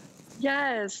you.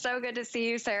 Yes, so good to see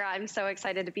you, Sarah. I'm so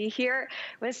excited to be here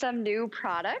with some new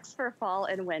products for fall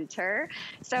and winter.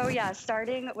 So yeah,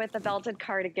 starting with the belted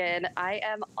cardigan, I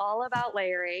am all about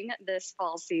layering this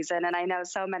fall season, and I know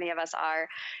so many of us are.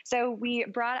 So we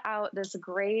brought out this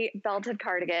great belted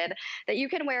cardigan that you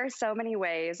can wear so many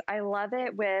ways. I love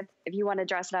it with, if you want to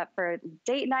dress it up for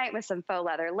date night with some faux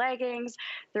leather leggings,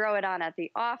 throw it on at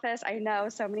the office. I know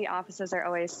so many offices are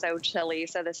always so chilly,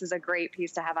 so this is a great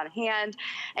piece to have on hand.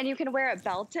 And you can wear it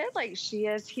belted like she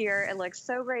is here. It looks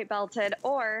so great belted.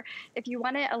 Or if you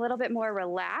want it a little bit more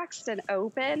relaxed and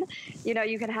open, you know,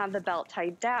 you can have the belt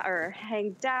tied down or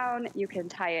hang down. You can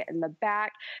tie it in the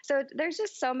back. So there's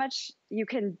just so much you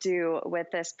can do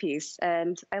with this piece,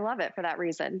 and I love it for that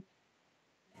reason.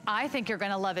 I think you're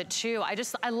gonna love it too.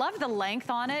 I love the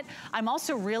length on it. I'm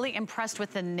also really impressed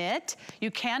with the knit. You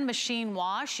can machine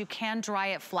wash, you can dry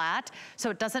it flat,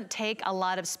 so it doesn't take a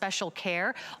lot of special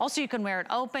care. Also, you can wear it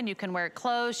open, you can wear it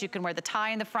closed, you can wear the tie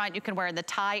in the front, you can wear the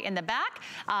tie in the back.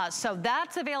 So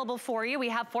that's available for you. We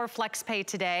have 4 flex pay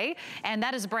today, and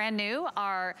that is brand new.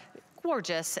 Our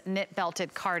gorgeous knit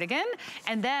belted cardigan.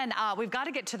 And then we've got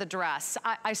to get to the dress.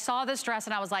 I saw this dress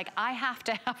and I was like, I have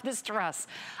to have this dress.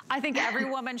 I think every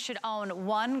woman should own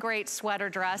one great sweater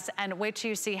dress, and wait till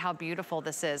you see how beautiful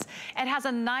this is. It has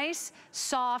a nice,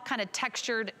 soft, kind of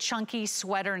textured, chunky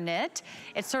sweater knit.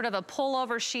 It's sort of a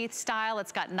pullover sheath style.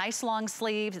 It's got nice long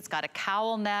sleeves. It's got a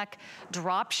cowl neck,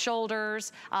 drop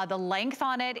shoulders. The length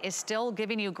on it is still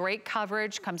giving you great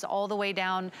coverage, comes all the way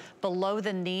down below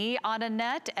the knee on a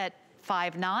net at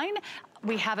 5'9".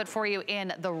 We have it for you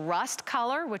in the rust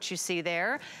color, which you see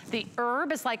there. The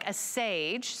herb is like a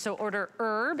sage, so order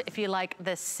herb if you like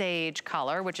the sage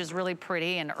color, which is really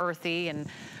pretty and earthy and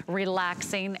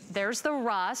relaxing. There's the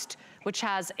rust, which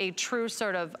has a true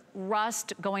sort of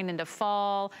rust going into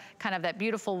fall, kind of that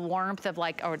beautiful warmth of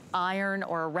like an iron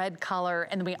or a red color.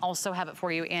 And then we also have it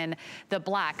for you in the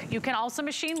black. You can also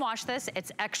machine wash this.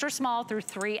 It's extra small through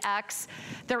 3X.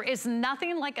 There is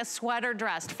nothing like a sweater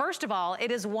dress. First of all,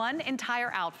 it is one entire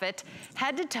entire outfit,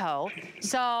 head to toe.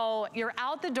 So you're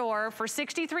out the door for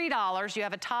 $63. You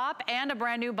have a top and a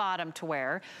brand new bottom to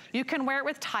wear. You can wear it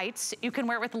with tights. You can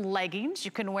wear it with leggings.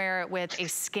 You can wear it with a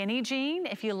skinny jean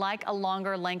if you like a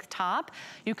longer length top.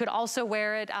 You could also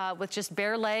wear it with just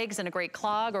bare legs and a great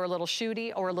clog or a little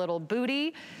shooty or a little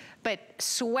booty. But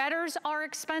sweaters are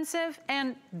expensive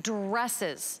and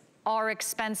dresses are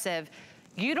expensive.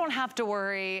 You don't have to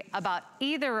worry about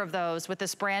either of those with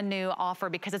this brand new offer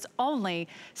because it's only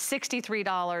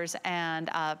 $63 and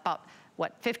about,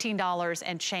 what, $15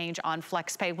 and change on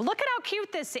FlexPay. Well, look at how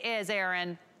cute this is,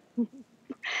 Erin.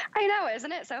 I know,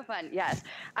 isn't it so fun? Yes,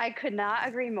 I could not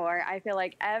agree more. I feel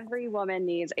like every woman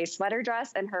needs a sweater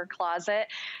dress in her closet.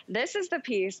 This is the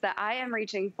piece that I am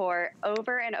reaching for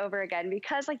over and over again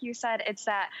because, like you said, it's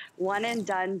that one and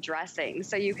done dressing.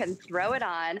 So you can throw it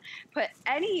on, put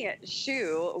any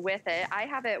shoe with it. I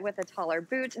have it with a taller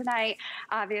boot tonight.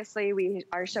 Obviously, we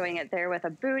are showing it there with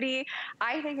a bootie.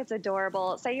 I think it's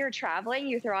adorable. Say you're traveling,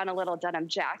 you throw on a little denim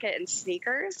jacket and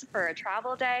sneakers for a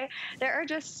travel day. There are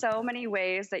just so many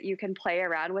ways that you can play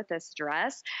around with this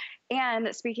dress.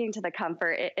 And speaking to the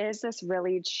comfort, it is this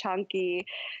really chunky,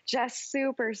 just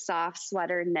super soft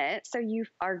sweater knit. So you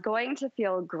are going to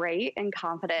feel great and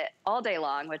confident all day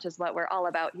long, which is what we're all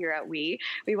about here at We.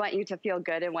 We want you to feel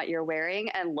good in what you're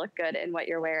wearing and look good in what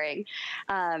you're wearing.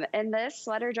 And this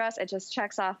sweater dress, it just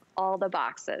checks off all the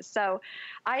boxes. So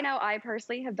I know I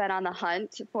personally have been on the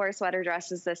hunt for sweater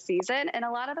dresses this season. And a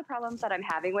lot of the problems that I'm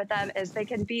having with them is they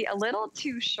can be a little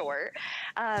too short.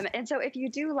 And so if you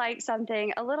do like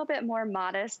something a little bit more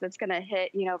modest that's going to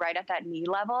hit, you know, right at that knee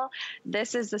level,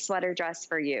 this is the sweater dress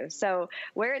for you. So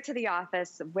wear it to the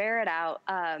office, wear it out.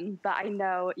 But I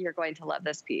know you're going to love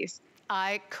this piece.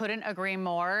 I couldn't agree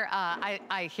more.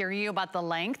 I hear you about the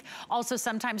length. Also,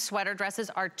 sometimes sweater dresses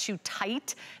are too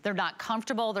tight. They're not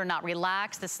comfortable. They're not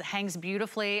relaxed. This hangs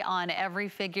beautifully on every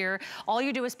figure. All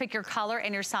you do is pick your color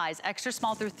and your size. Extra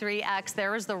small through 3X.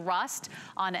 There is the rust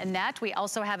on Annette. We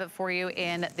also have it for you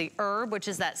in the herb, which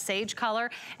is that sage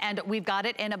color. And we've got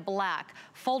it in a black.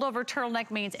 Fold over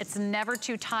turtleneck means it's never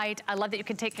too tight. I love that you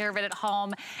can take care of it at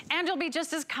home. And you'll be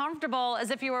just as comfortable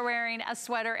as if you were wearing a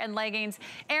sweater and leggings.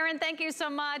 Erin, thank you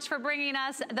so much for bringing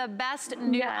us the best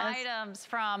new items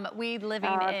from We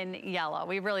Living in Yellow.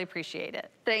 We really appreciate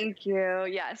it. Thank you.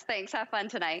 Yes, thanks. Have fun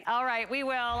tonight. All right, we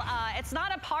will. It's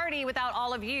not a party without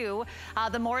all of you.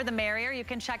 The more the merrier. You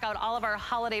can check out all of our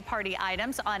holiday party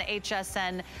items on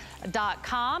hsn.com.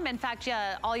 In fact,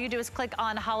 all you do is click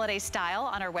on holiday style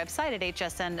on our website at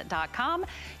hsn.com.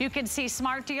 You can see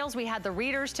smart deals. We had the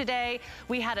readers today.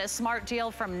 We had a smart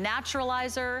deal from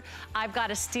Naturalizer. I've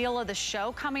got a steal of the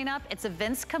show coming up. It's a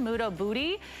Vince Camuto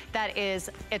bootie that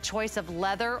is a choice of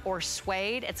leather or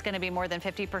suede. It's going to be more than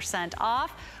 50%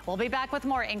 off. We'll be back with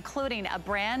more, including a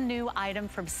brand new item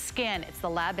from Skin. It's the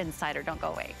Lab Insider. Don't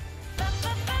go away.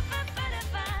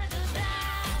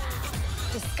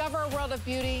 Discover a world of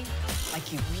beauty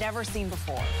like you've never seen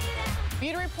before.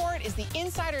 Beauty Report is the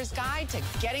insider's guide to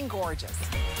getting gorgeous.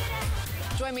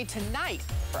 Join me tonight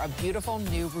for a beautiful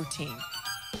new routine.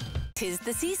 'Tis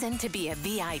the season to be a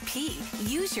VIP.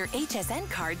 Use your HSN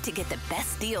card to get the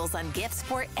best deals on gifts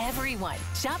for everyone.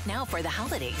 Shop now for the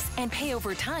holidays and pay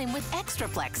over time with Extra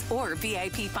Flex or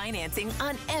VIP financing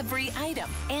on every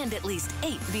item. And at least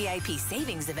 8 VIP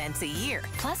savings events a year.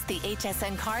 Plus, the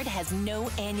HSN card has no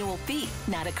annual fee.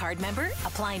 Not a card member?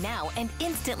 Apply now and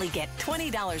instantly get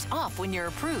 $20 off when you're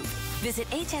approved. Visit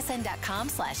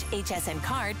hsn.com/HSN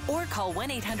card or call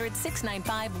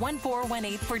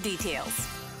 1-800-695-1418 for details.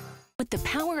 With the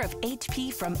power of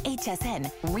HP from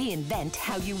HSN, reinvent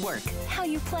how you work, how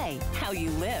you play, how you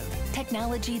live.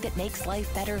 Technology that makes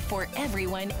life better for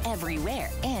everyone, everywhere,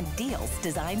 and deals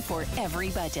designed for every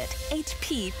budget.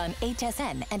 HP on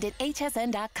HSN and at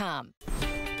hsn.com.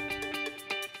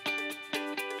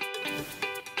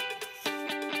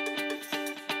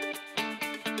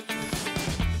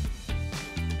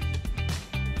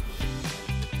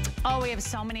 Oh, we have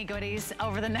so many goodies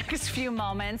over the next few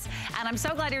moments, and I'm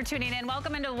so glad you're tuning in.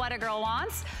 Welcome into What a Girl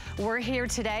Wants. We're here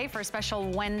today for a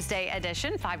special Wednesday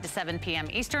edition, 5 to 7 p.m.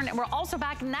 Eastern, and we're also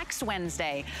back next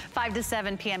Wednesday, 5 to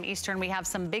 7 p.m. Eastern. We have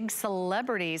some big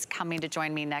celebrities coming to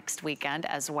join me next weekend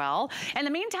as well. In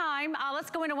the meantime, let's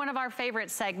go into one of our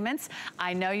favorite segments.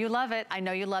 I know you love it. I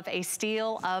know you love a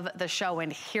steal of the show,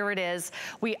 and here it is.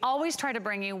 We always try to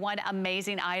bring you one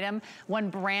amazing item,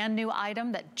 one brand new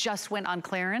item that just went on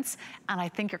clearance, and I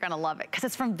think you're gonna love it because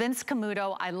it's from Vince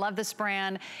Camuto. I love this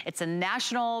brand. It's a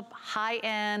national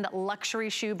high-end luxury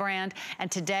shoe brand,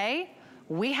 and today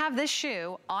we have this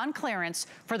shoe on clearance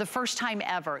for the first time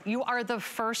ever. You are the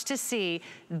first to see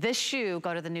this shoe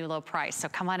go to the new low price. So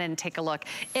come on in and take a look.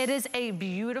 It is a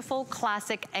beautiful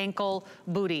classic ankle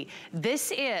booty.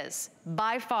 This is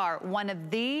by far one of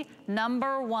the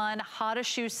 #1 hottest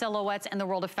shoe silhouettes in the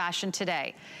world of fashion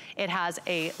today. It has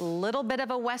a little bit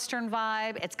of a Western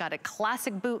vibe. It's got a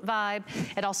classic boot vibe.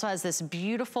 It also has this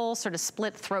beautiful sort of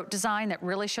split throat design that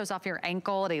really shows off your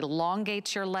ankle. It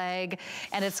elongates your leg.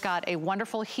 And it's got a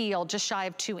wonderful heel just shy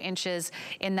of 2 inches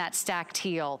in that stacked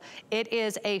heel. It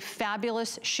is a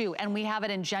fabulous shoe. And we have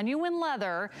it in genuine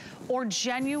leather or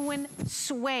genuine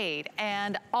suede.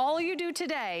 And all you do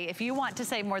today, if you want to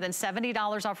save more than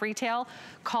 $70 off retail,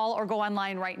 call or go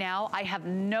online right now. I have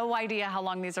no idea how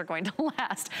long these are going to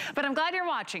last, but I'm glad you're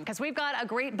watching because we've got a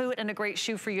great boot and a great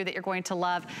shoe for you that you're going to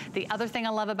love. The other thing I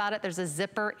love about it, there's a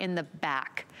zipper in the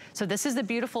back. So this is the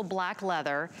beautiful black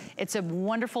leather. It's a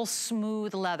wonderful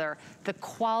smooth leather. The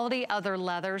quality of their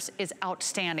leathers is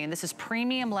outstanding. This is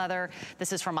premium leather.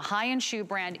 This is from a high-end shoe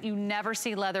brand. You never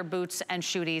see leather boots and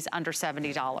shooties under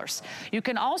 $70. You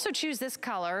can also choose this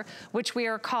color, which we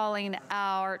are calling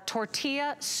our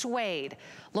tortilla suede.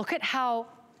 Look at how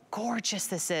gorgeous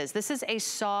this is. This is a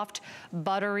soft,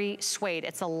 buttery suede.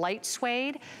 It's a light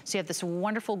suede, so you have this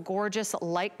wonderful, gorgeous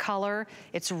light color.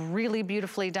 It's really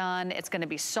beautifully done. It's gonna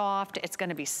be soft, it's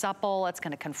gonna be supple, it's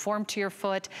gonna conform to your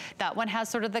foot. That one has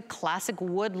sort of the classic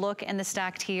wood look in the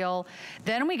stacked heel.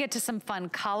 Then we get to some fun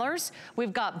colors.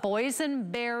 We've got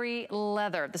boysenberry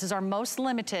leather. This is our most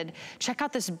limited. Check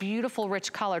out this beautiful,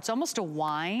 rich color. It's almost a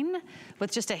wine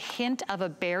with just a hint of a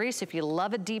berry. So if you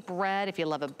love a deep red, if you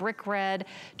love a brick red,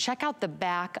 check out the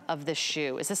back of this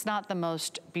shoe. Is this not the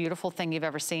most beautiful thing you've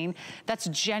ever seen? That's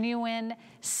genuine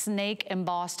snake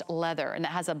embossed leather, and it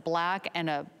has a black and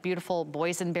a beautiful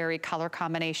boysenberry color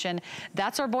combination.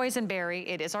 That's our boysenberry.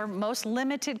 It is our most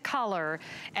limited color.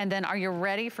 And then are you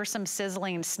ready for some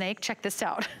sizzling snake? Check this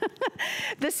out.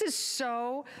 This is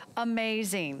so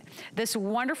amazing. This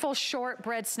wonderful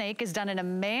shortbread snake is done in a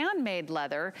man-made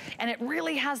leather, and it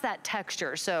really has that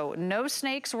texture. So no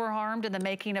snakes were harmed in the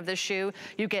making of the shoe.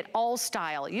 You get all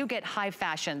style, you get high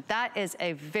fashion. That is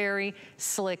a very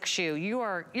slick shoe.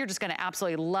 You're just gonna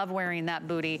absolutely love wearing that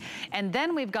booty. And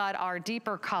then we've got our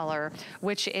deeper color,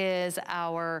 which is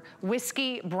our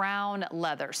whiskey brown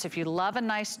leather. So if you love a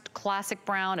nice classic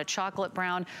brown, a chocolate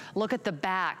brown, look at the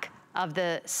back of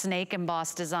the snake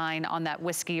embossed design on that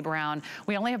whiskey brown.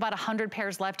 We only have about 100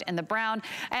 pairs left in the brown,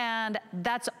 and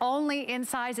that's only in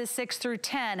sizes 6 through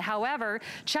 10. However,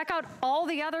 check out all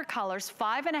the other colors,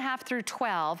 5.5 through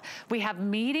 12. We have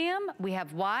medium, we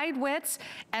have wide widths,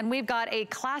 and we've got a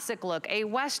classic look, a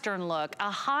Western look,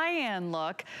 a high-end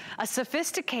look, a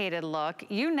sophisticated look,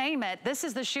 you name it. This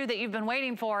is the shoe that you've been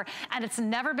waiting for, and it's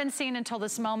never been seen until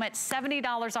this moment.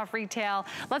 $70 off retail.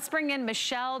 Let's bring in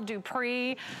Michelle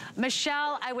Dupree.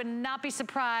 Michelle, I would not be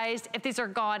surprised if these are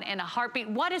gone in a heartbeat.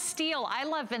 What a steal. I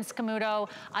love Vince Camuto.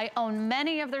 I own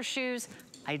many of their shoes.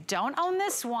 I don't own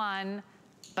this one,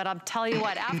 but I'll tell you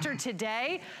what, after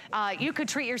today, you could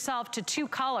treat yourself to 2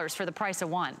 colors for the price of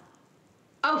 1.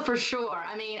 Oh, for sure.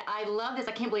 I mean, I love this.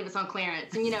 I can't believe it's on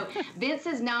clearance. And, you know, Vince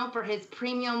is known for his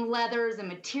premium leathers and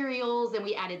materials, and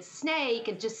we added snake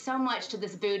and just so much to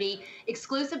this booty,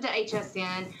 exclusive to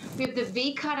HSN. We have the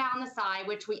V cut out on the side,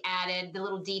 which we added the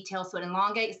little detail so it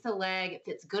elongates the leg. It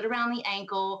fits good around the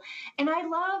ankle. And I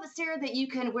love, Sarah, that you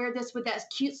can wear this with that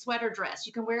cute sweater dress.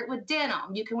 You can wear it with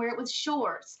denim. You can wear it with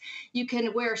shorts. You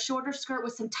can wear a shorter skirt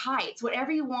with some tights,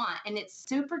 whatever you want. And it's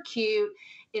super cute.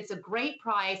 It's a great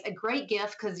price, a great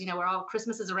gift, because, you know,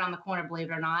 Christmas is around the corner, believe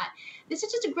it or not. This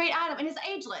is just a great item, and it's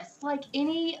ageless. Like,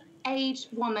 any aged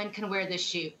woman can wear this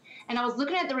shoe. And I was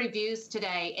looking at the reviews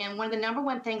today, and one of the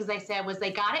 #1 things they said was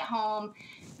they got it home,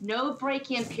 no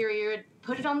break-in period,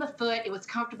 put it on the foot, it was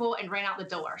comfortable, and ran out the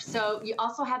door. So you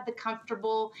also have the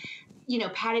comfortable, you know,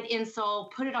 padded insole,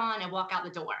 put it on and walk out the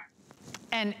door.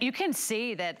 And you can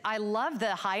see that I love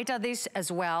the height of these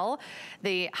as well.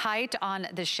 The height on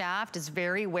the shaft is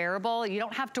very wearable. You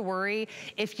don't have to worry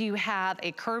if you have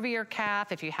a curvier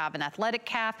calf, if you have an athletic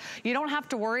calf. You don't have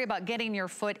to worry about getting your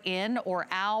foot in or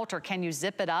out, or can you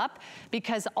zip it up,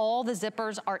 because all the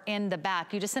zippers are in the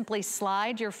back. You just simply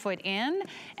slide your foot in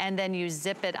and then you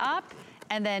zip it up,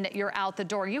 and then you're out the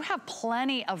door. You have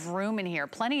plenty of room in here,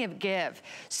 plenty of give.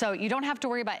 So you don't have to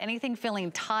worry about anything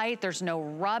feeling tight. There's no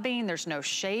rubbing, there's no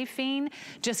chafing.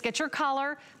 Just get your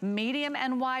color, medium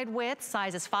and wide width,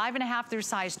 sizes 5.5 through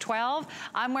size 12.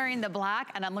 I'm wearing the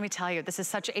black, and let me tell you, this is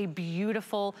such a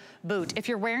beautiful boot. If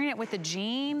you're wearing it with a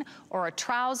jean or a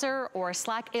trouser or a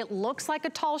slack, it looks like a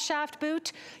tall shaft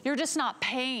boot. You're just not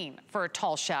paying for a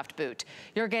tall shaft boot.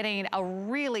 You're getting a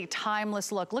really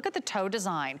timeless look. Look at the toe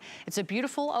design. It's a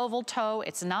beautiful oval toe.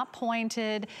 It's not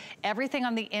pointed. Everything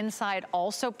on the inside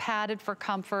also padded for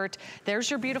comfort. There's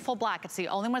your beautiful black. It's the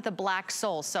only one with a black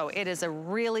sole, so it is a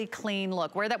really clean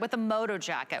look. Wear that with a moto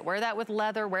jacket. Wear that with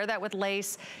leather. Wear that with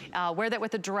lace. Wear that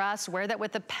with a dress. Wear that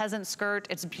with a peasant skirt.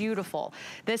 It's beautiful.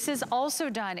 This is also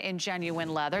done in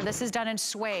genuine leather. This is done in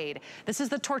suede. This is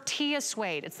the tortilla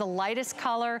suede. It's the lightest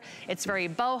color. It's very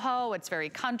boho. It's very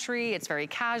country. It's very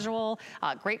casual.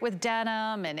 Great with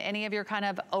denim and any of your kind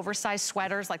of oversized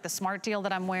sweaters like the Smart Deal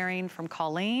that I'm wearing from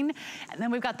Colleen. And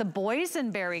then we've got the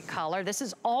boysenberry color. This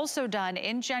is also done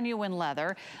in genuine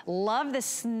leather. Love the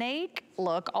snake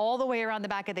look all the way around the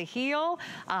back of the heel.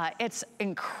 It's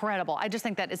incredible. I just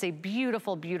think that is a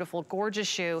beautiful, beautiful, gorgeous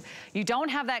shoe. You don't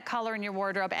have that color in your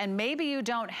wardrobe, and maybe you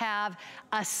don't have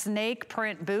a snake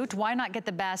print boot. Why not get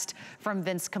the best from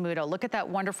Vince Camuto? Look at that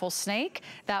wonderful snake.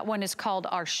 That one is called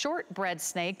our shortbread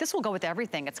snake. This will go with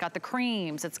everything. It's got the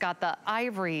creams, it's got the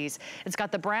ivories, it's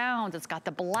got the browns, it's got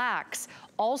the blacks.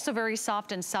 Also very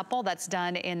soft and supple. That's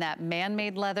done in that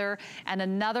man-made leather. And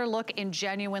another look in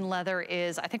genuine leather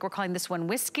is, I think we're calling this one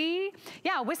whiskey.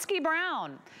 Yeah, whiskey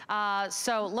brown.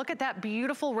 So look at that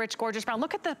beautiful, rich, gorgeous brown.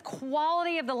 Look at the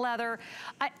quality of the leather.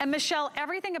 And Michelle,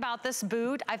 everything about this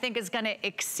boot, I think, is gonna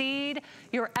exceed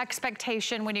your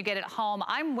expectation when you get it home.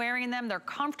 I'm wearing them. They're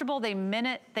comfortable the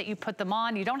minute that you put them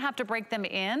on. You don't have to break them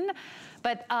in.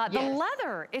 But the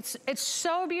leather, it's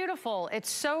so beautiful. It's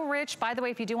so rich. By the way,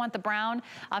 if you do want the brown,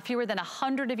 fewer than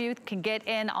 100 of you can get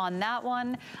in on that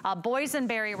one.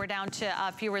 Boysenberry, we're down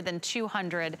to fewer than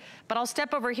 200. But I'll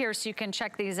step over here so you can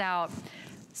check these out.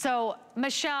 So,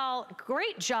 Michelle,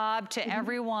 great job to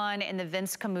everyone in the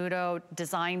Vince Camuto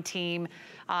design team.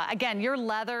 Again, your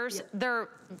leathers, they're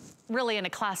really in a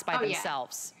class by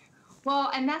themselves.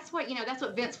 Well, and that's what, that's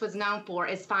what Vince was known for,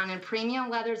 is finding premium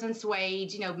leathers and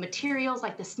suede, materials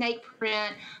like the snake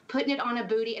print, putting it on a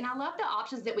booty. And I love the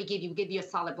options that we give you. We give you a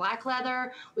solid black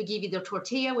leather, we give you the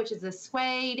tortilla, which is the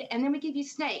suede, and then we give you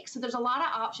snake. So there's a lot of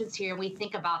options here, and we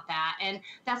think about that. And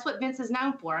that's what Vince is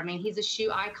known for. I mean, he's a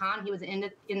shoe icon. He was in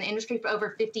the industry for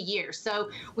over 50 years. So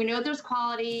we know there's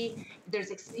quality. There's,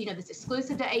 this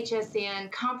exclusive to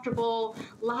HSN, comfortable,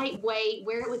 lightweight,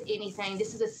 wear it with anything.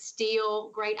 This is a still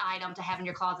great item to have in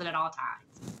your closet at all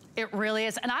times. It really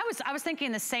is. And I was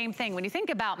thinking the same thing. When you think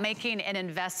about making an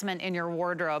investment in your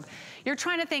wardrobe, you're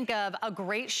trying to think of a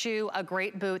great shoe, a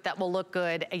great boot that will look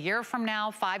good a year from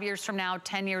now, 5 years from now,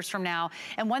 10 years from now,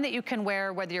 and one that you can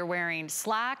wear whether you're wearing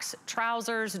slacks,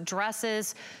 trousers,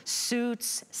 dresses,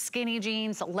 suits, skinny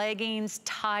jeans, leggings,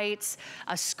 tights,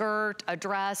 a skirt, a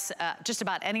dress, just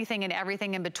about anything and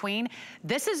everything in between.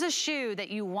 This is a shoe that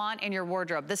you want in your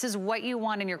wardrobe. This is what you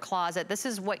want in your closet. This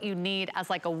is what you need as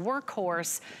like a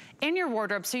workhorse in your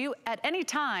wardrobe, so you at any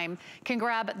time can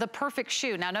grab the perfect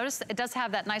shoe. Now notice it does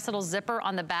have that nice little zipper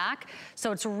on the back,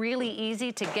 so it's really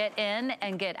easy to get in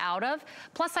and get out of.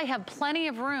 Plus I have plenty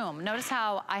of room. Notice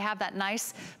how I have that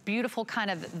nice, beautiful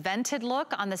kind of vented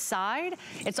look on the side.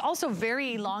 It's also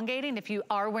very elongating if you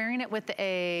are wearing it with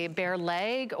a bare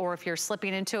leg or if you're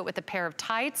slipping into it with a pair of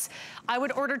tights. I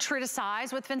would order true to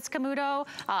size with Vince Camuto.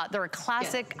 They're a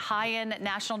classic high-end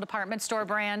national department store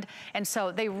brand, and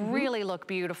so they really look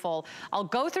beautiful. I'll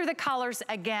go through the colors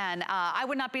again. I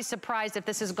would not be surprised if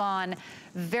this has gone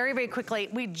very, very quickly.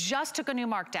 We just took a new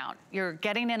markdown. You're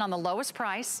getting in on the lowest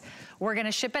price. We're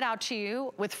gonna ship it out to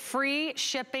you with free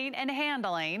shipping and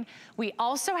handling. We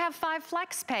also have 5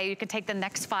 flex pay. You can take the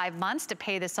next 5 months to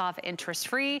pay this off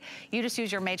interest-free. You just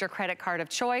use your major credit card of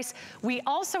choice. We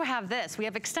also have this. We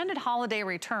have extended holiday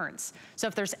returns. So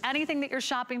if there's anything that you're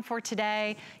shopping for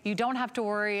today, you don't have to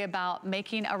worry about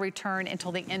making a return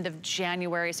until the end of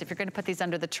January. So if you're gonna put these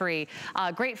under the tree,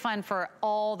 great fun for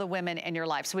all the women in your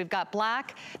life. So we've got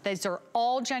black. These are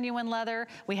all genuine leather.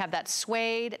 We have that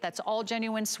suede. That's all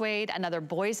genuine suede. Another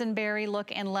boysenberry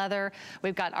look in leather.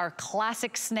 We've got our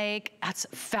classic snake. That's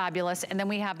fabulous. And then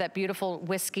we have that beautiful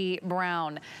whiskey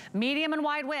brown. Medium and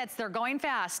wide widths, they're going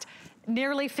fast.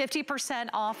 Nearly 50%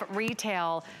 off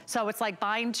retail. So it's like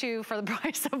buying 2 for the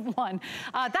price of 1.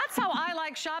 That's how I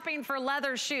like shopping for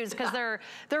leather shoes, because they're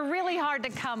really hard to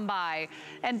come by.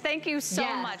 And thank you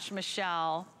so much,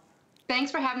 Michelle. Thanks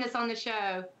for having us on the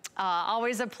show.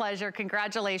 Always a pleasure.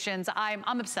 Congratulations.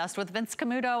 I'm obsessed with Vince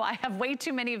Camuto. I have way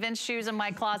too many Vince shoes in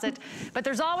my closet, but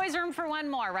there's always room for one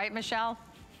more, right, Michelle?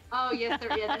 Oh, yes,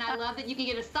 there is. And I love that you can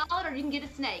get a solid or you can get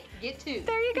a snake. Get two.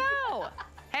 There you go.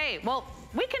 Hey, well,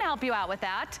 we can help you out with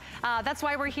that. That's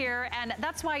why we're here, and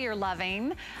that's why you're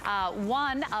loving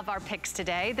one of our picks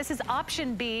today. This is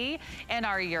option B in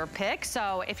our year pick.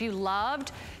 So if you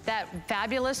loved that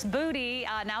fabulous booty,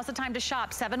 now's the time to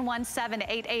shop.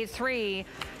 717-883.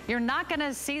 You're not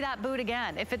gonna see that boot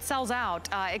again. If it sells out,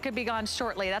 it could be gone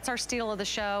shortly. That's our steal of the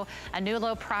show, a new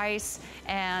low price.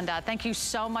 And thank you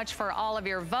so much for all of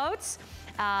your votes.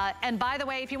 And by the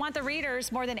way, if you want the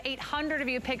readers, more than 800 of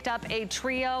you picked up a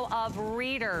trio of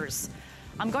readers.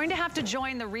 I'm going to have to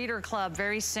join the reader club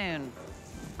very soon.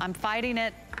 I'm fighting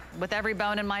it with every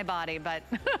bone in my body, but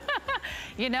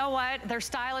you know what? They're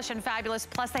stylish and fabulous.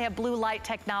 Plus they have blue light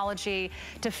technology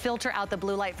to filter out the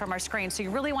blue light from our screen. So you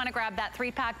really want to grab that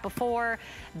 3-pack before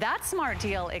that smart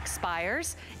deal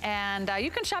expires. And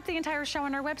you can shop the entire show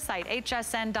on our website,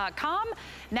 hsn.com.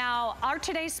 Now, our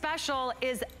today's special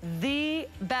is the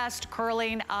best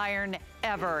curling iron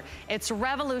ever. It's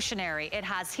revolutionary. It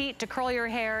has heat to curl your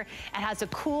hair. It has a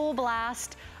cool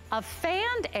blast of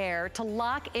fanned air to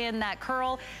lock in that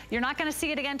curl. You're not gonna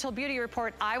see it again till Beauty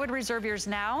Report. I would reserve yours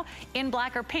now in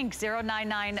black or pink,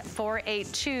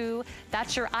 099482.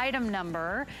 That's your item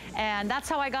number. And that's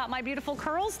how I got my beautiful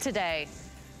curls today.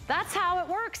 That's how it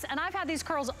works. And I've had these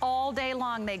curls all day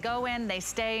long. They go in, they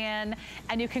stay in,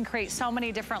 and you can create so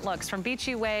many different looks, from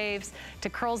beachy waves to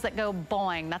curls that go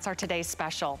boing. That's our today's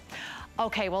special.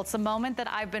 Okay, well, it's a moment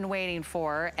that I've been waiting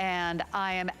for, and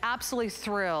I am absolutely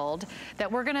thrilled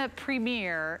that we're gonna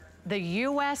premiere the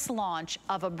US launch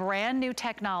of a brand new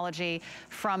technology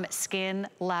from Skin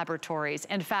Laboratories.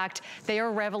 In fact, they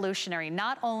are revolutionary.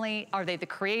 Not only are they the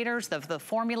creators, the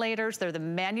formulators, they're the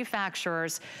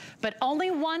manufacturers, but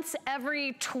only once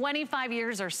every 25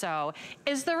 years or so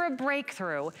is there a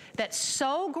breakthrough that's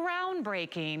so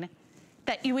groundbreaking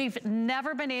that we've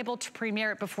never been able to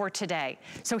premiere it before today.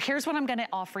 So here's what I'm gonna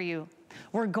offer you.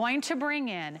 We're going to bring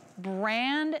in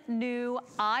brand new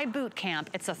eye boot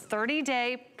camp. It's a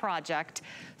 30-day project,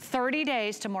 30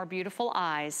 days to more beautiful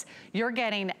eyes. You're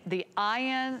getting the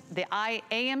eye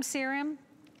AM serum,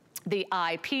 the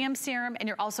eye PM serum, and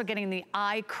you're also getting the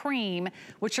eye cream,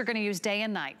 which you're gonna use day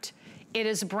and night. It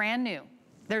is brand new.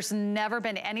 There's never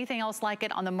been anything else like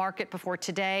it on the market before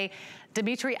today.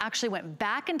 Dimitri actually went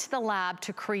back into the lab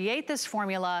to create this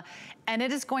formula, and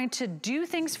it is going to do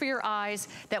things for your eyes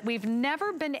that we've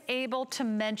never been able to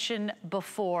mention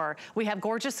before. We have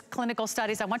gorgeous clinical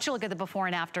studies. I want you to look at the before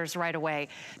and afters right away,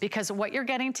 because what you're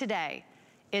getting today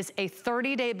is a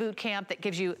 30-day boot camp that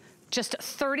gives you just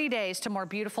 30 days to more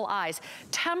beautiful eyes,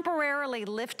 temporarily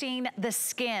lifting the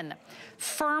skin,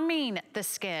 firming the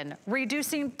skin,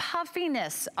 reducing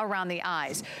puffiness around the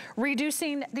eyes,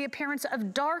 reducing the appearance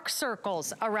of dark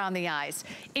circles around the eyes,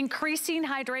 increasing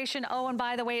hydration. Oh, and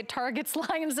by the way, it targets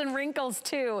lines and wrinkles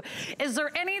too. Is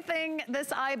there anything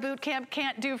this eye boot camp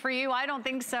can't do for you? I don't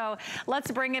think so.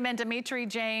 Let's bring him in, Dimitri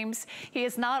James. He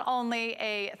is not only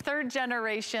a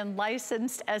 3rd-generation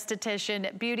licensed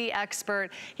esthetician, beauty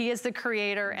expert, he is the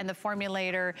creator and the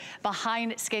formulator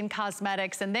behind Skin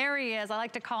Cosmetics. And there he is. I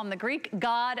like to call him the Greek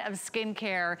god of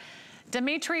skincare.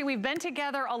 Dimitri, we've been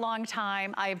together a long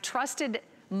time. I have trusted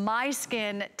my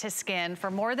skin to skin for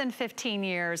more than 15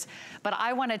 years. But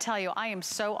I want to tell you, I am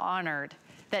so honored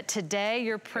that today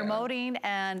you're promoting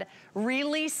and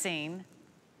releasing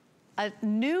a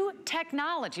new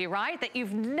technology, right? That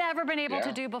you've never been able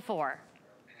to do before.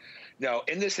 No,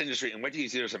 in this industry, and what you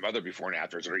see, there's some other before and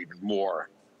afters that are even more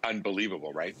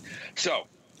unbelievable, right? So,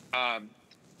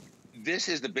 this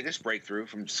is the biggest breakthrough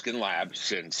from Skin Lab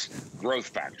since growth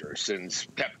factors, since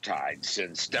peptides,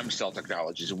 since stem cell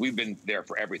technologies. We've been there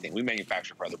for everything. We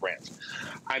manufacture for other brands.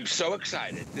 I'm so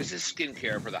excited. This is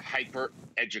skincare for the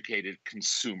hyper-educated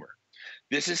consumer.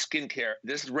 This is skincare.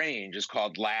 This range is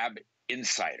called Lab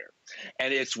Insider,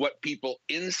 and it's what people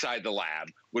inside the lab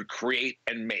would create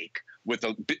and make with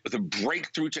the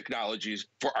breakthrough technologies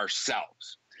for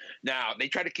ourselves. Now, they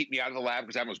tried to keep me out of the lab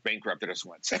because I almost bankrupted us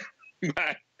once.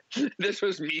 But this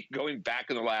was me going back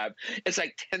in the lab. It's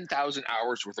like 10,000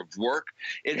 hours worth of work.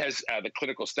 It has the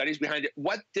clinical studies behind it.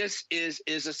 What this is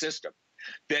a system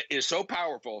that is so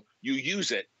powerful, you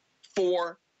use it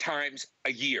 4 times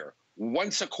a year,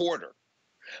 once a quarter,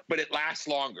 but it lasts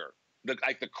longer.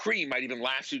 Like the cream might even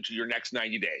last you to your next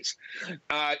 90 days.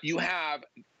 You have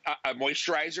a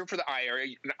moisturizer for the eye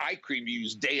area, an eye cream you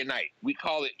use day and night. We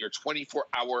call it your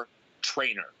 24-hour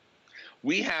trainer.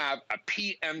 We have a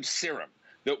PM serum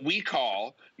that we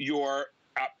call your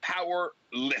power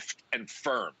lift and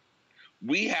firm.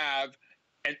 we have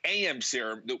an AM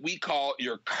serum that we call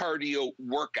your cardio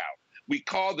workout. We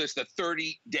call this the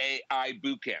 30-day eye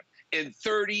boot camp. In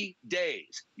 30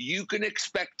 days, you can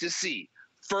expect to see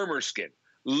firmer skin,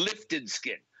 lifted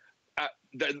skin,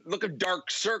 the look of dark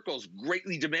circles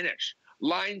greatly diminish,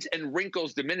 lines and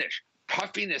wrinkles diminish,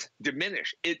 puffiness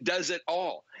diminish. It does it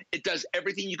all. It does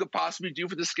everything you could possibly do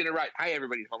for the skin of right. Hi,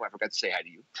 everybody at home. I forgot to say hi to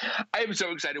you. I am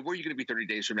so excited. Where are you going to be 30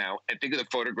 days from now? And think of the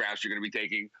photographs you're going to be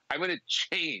taking. I'm going to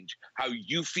change how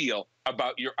you feel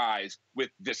about your eyes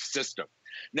with this system.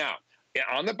 Now,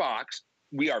 on the box,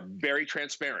 we are very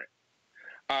transparent.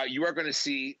 You are going to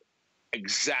see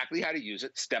exactly how to use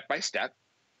it step by step,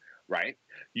 right?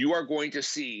 You are going to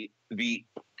see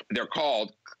they're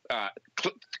called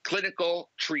clinical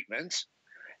treatments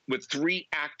with 3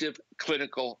 active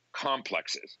clinical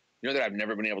complexes. You know that I've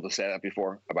never been able to say that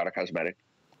before about a cosmetic,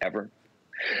 ever.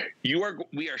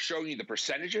 We are showing you the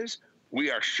percentages.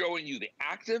 We are showing you the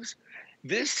actives.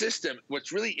 This system,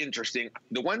 what's really interesting,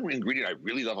 the one ingredient I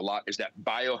really love a lot is that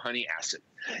biohoney acid.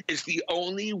 It's the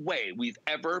only way we've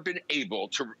ever been able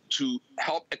to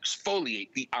help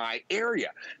exfoliate the eye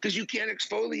area, because you can't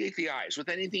exfoliate the eyes with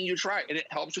anything you try, and it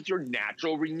helps with your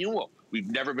natural renewal. We've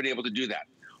never been able to do that.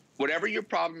 Whatever your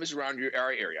problem is around your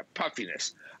eye area,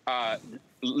 puffiness,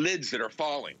 lids that are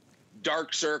falling,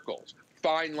 dark circles,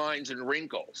 fine lines and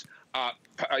wrinkles,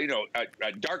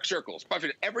 dark circles,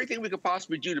 puffiness, everything we could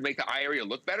possibly do to make the eye area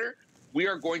look better, we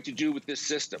are going to do with this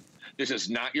system. This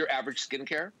is not your average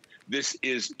skincare. This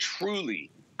is truly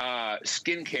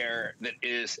skincare that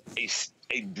is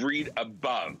a breed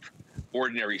above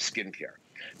ordinary skincare.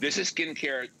 This is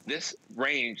skincare. This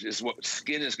range is what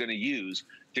skin is going to use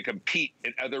to compete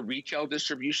in other retail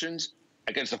distributions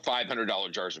against the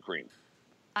 $500 jars of cream.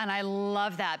 And I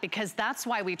love that, because that's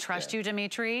why we trust you,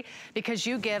 Dimitri, because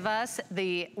you give us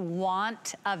the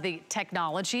want of the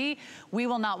technology. We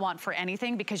will not want for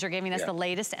anything, because you're giving us the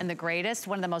latest and the greatest,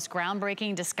 one of the most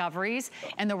groundbreaking discoveries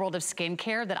in the world of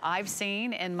skincare that I've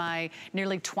seen in my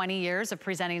nearly 20 years of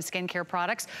presenting skincare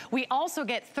products. We also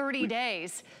get 30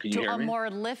 days to a more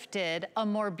lifted, a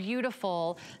more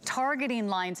beautiful, targeting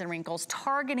lines and wrinkles,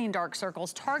 targeting dark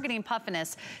circles, targeting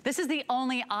puffiness. This is the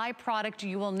only eye product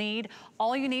you will need.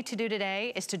 All you need to do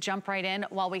today is to jump right in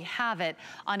while we have it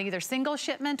on either single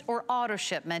shipment or auto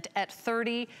shipment at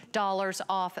 $30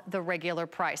 off the regular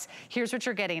price. Here's what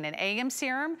you're getting: an AM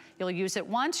serum. You'll use it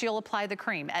once, you'll apply the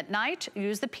cream. At night,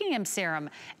 use the PM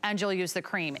serum and you'll use the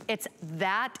cream. It's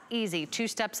that easy. 2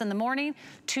 steps in the morning,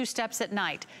 2 steps at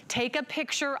night. Take a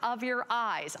picture of your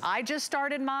eyes. I just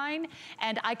started mine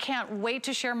and I can't wait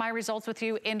to share my results with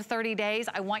you in 30 days.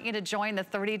 I want you to join the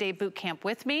 30-day boot camp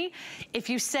with me. If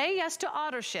you say yes to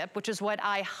auto ship, which is what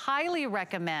I highly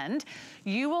recommend,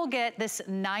 you will get this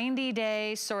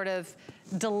 90-day sort of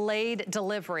delayed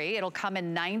delivery. It'll come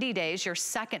in 90 days, your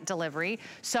second delivery.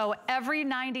 So every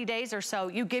 90 days or so,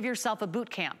 you give yourself a boot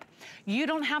camp. You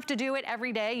don't have to do it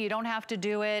every day. You don't have to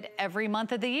do it every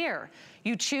month of the year.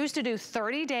 You choose to do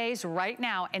 30 days right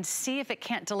now and see if it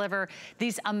can't deliver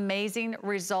these amazing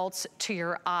results to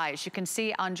your eyes. You can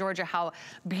see on Georgia how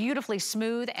beautifully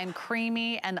smooth and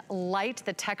creamy and light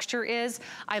the texture is.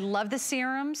 I love the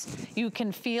serums. You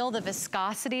can feel the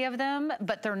viscosity of them,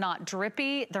 but they're not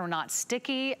drippy, they're not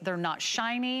sticky, they're not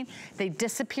shiny. They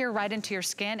disappear right into your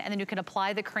skin, and then you can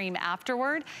apply the cream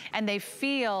afterward, and they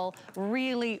feel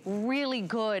really, really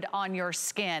good on your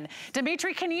skin.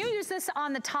 Dimitri, can you use this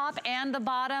on the top and the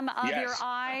bottom of your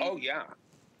eye? Oh, yeah.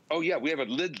 Oh, yeah. We have a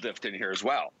lid lift in here as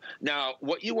well. Now,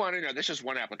 what you want to know, this is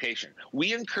one application.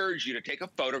 We encourage you to take a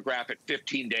photograph at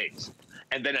 15 days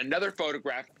and then another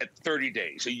photograph at 30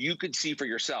 days so you can see for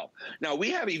yourself. Now,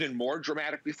 we have even more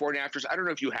dramatic before and afters. I don't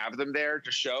know if you have them there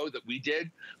to show that we did,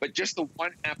 but just the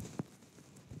one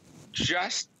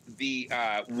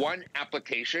one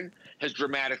application has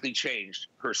dramatically changed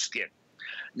her skin.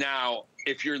 Now,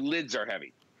 if your lids are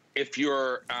heavy, if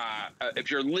your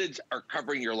lids are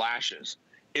covering your lashes,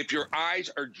 if your eyes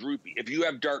are droopy, if you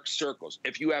have dark circles,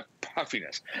 if you have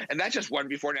puffiness, and that's just one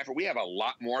before and after. We have a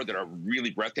lot more that are really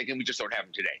breathtaking. We just don't have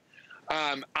them today.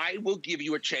 I will give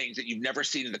you a change that you've never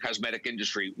seen in the cosmetic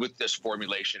industry with this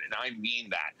formulation, and I mean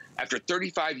that. After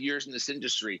 35 years in this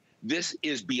industry, this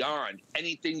is beyond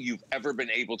anything you've ever been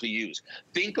able to use.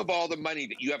 Think of all the money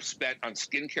that you have spent on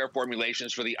skincare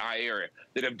formulations for the eye area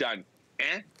that have done,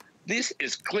 this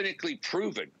is clinically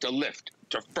proven to lift,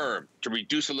 to firm, to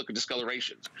reduce the look of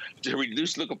discolorations, to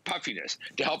reduce the look of puffiness,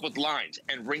 to help with lines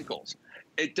and wrinkles.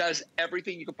 It does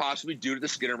everything you could possibly do to the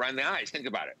skin around the eyes. Think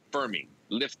about it. Firming,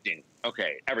 lifting,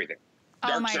 okay, everything.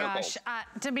 Oh my gosh,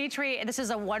 Dimitri, this is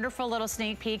a wonderful little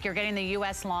sneak peek. You're getting the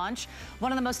US launch,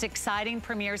 one of the most exciting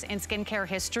premieres in skincare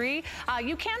history.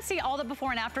 You can see all the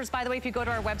before and afters, by the way, if you go to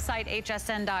our website,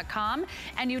 hsn.com,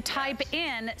 and you type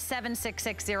in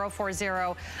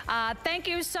 766040. Thank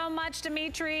you so much,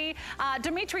 Dimitri.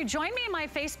 Dimitri, join me in my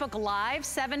Facebook Live,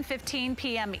 7:15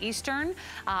 p.m. Eastern.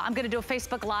 I'm gonna do a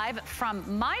Facebook Live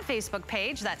from my Facebook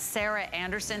page, that's Sarah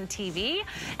Anderson TV,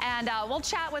 and we'll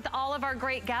chat with all of our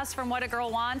great guests from What a Girl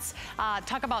Wants,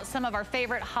 talk about some of our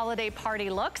favorite holiday party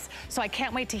looks. So I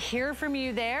can't wait to hear from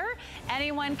you there.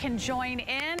 Anyone can join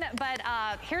in, but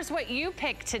here's what you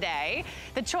picked today.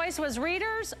 The choice was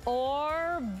readers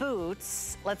or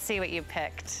boots. Let's see what you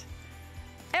picked.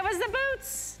 It was the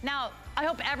boots. Now, I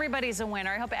hope everybody's a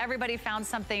winner. I hope everybody found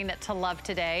something to love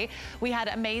today. We had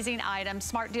amazing items,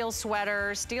 smart deal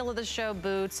sweaters, deal of the show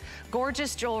boots,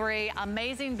 gorgeous jewelry,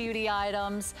 amazing beauty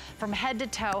items from head to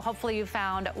toe. Hopefully you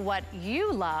found what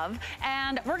you love.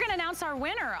 And we're gonna announce our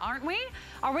winner, aren't we?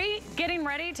 Are we getting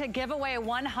ready to give away a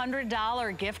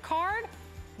 $100 gift card?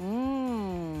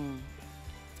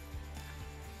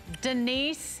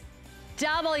 Denise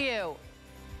W.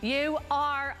 You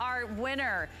are our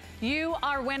winner. You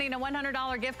are winning a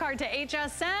 $100 gift card to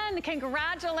HSN.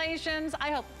 Congratulations.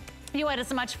 I hope you had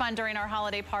as much fun during our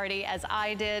holiday party as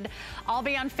I did. I'll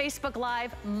be on Facebook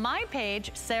Live, my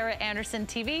page, Sarah Anderson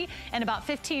TV, in about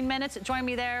 15 minutes. Join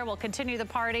me there. We'll continue the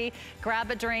party,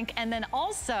 grab a drink, and then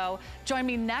also join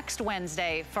me next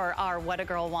Wednesday for our What a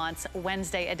Girl Wants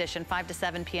Wednesday edition, 5 to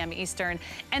 7 p.m. Eastern.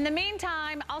 In the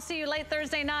meantime, I'll see you late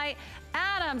Thursday night.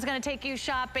 Adam's gonna take you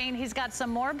shopping. He's got some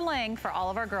more bling for all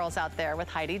of our girls out there with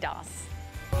Heidi Doss.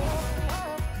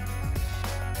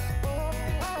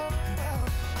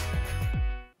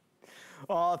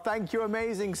 Oh, thank you,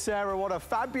 amazing Sarah. What a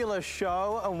fabulous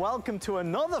show. And welcome to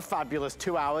another fabulous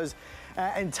 2 hours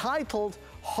entitled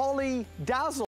Holly Dazzle.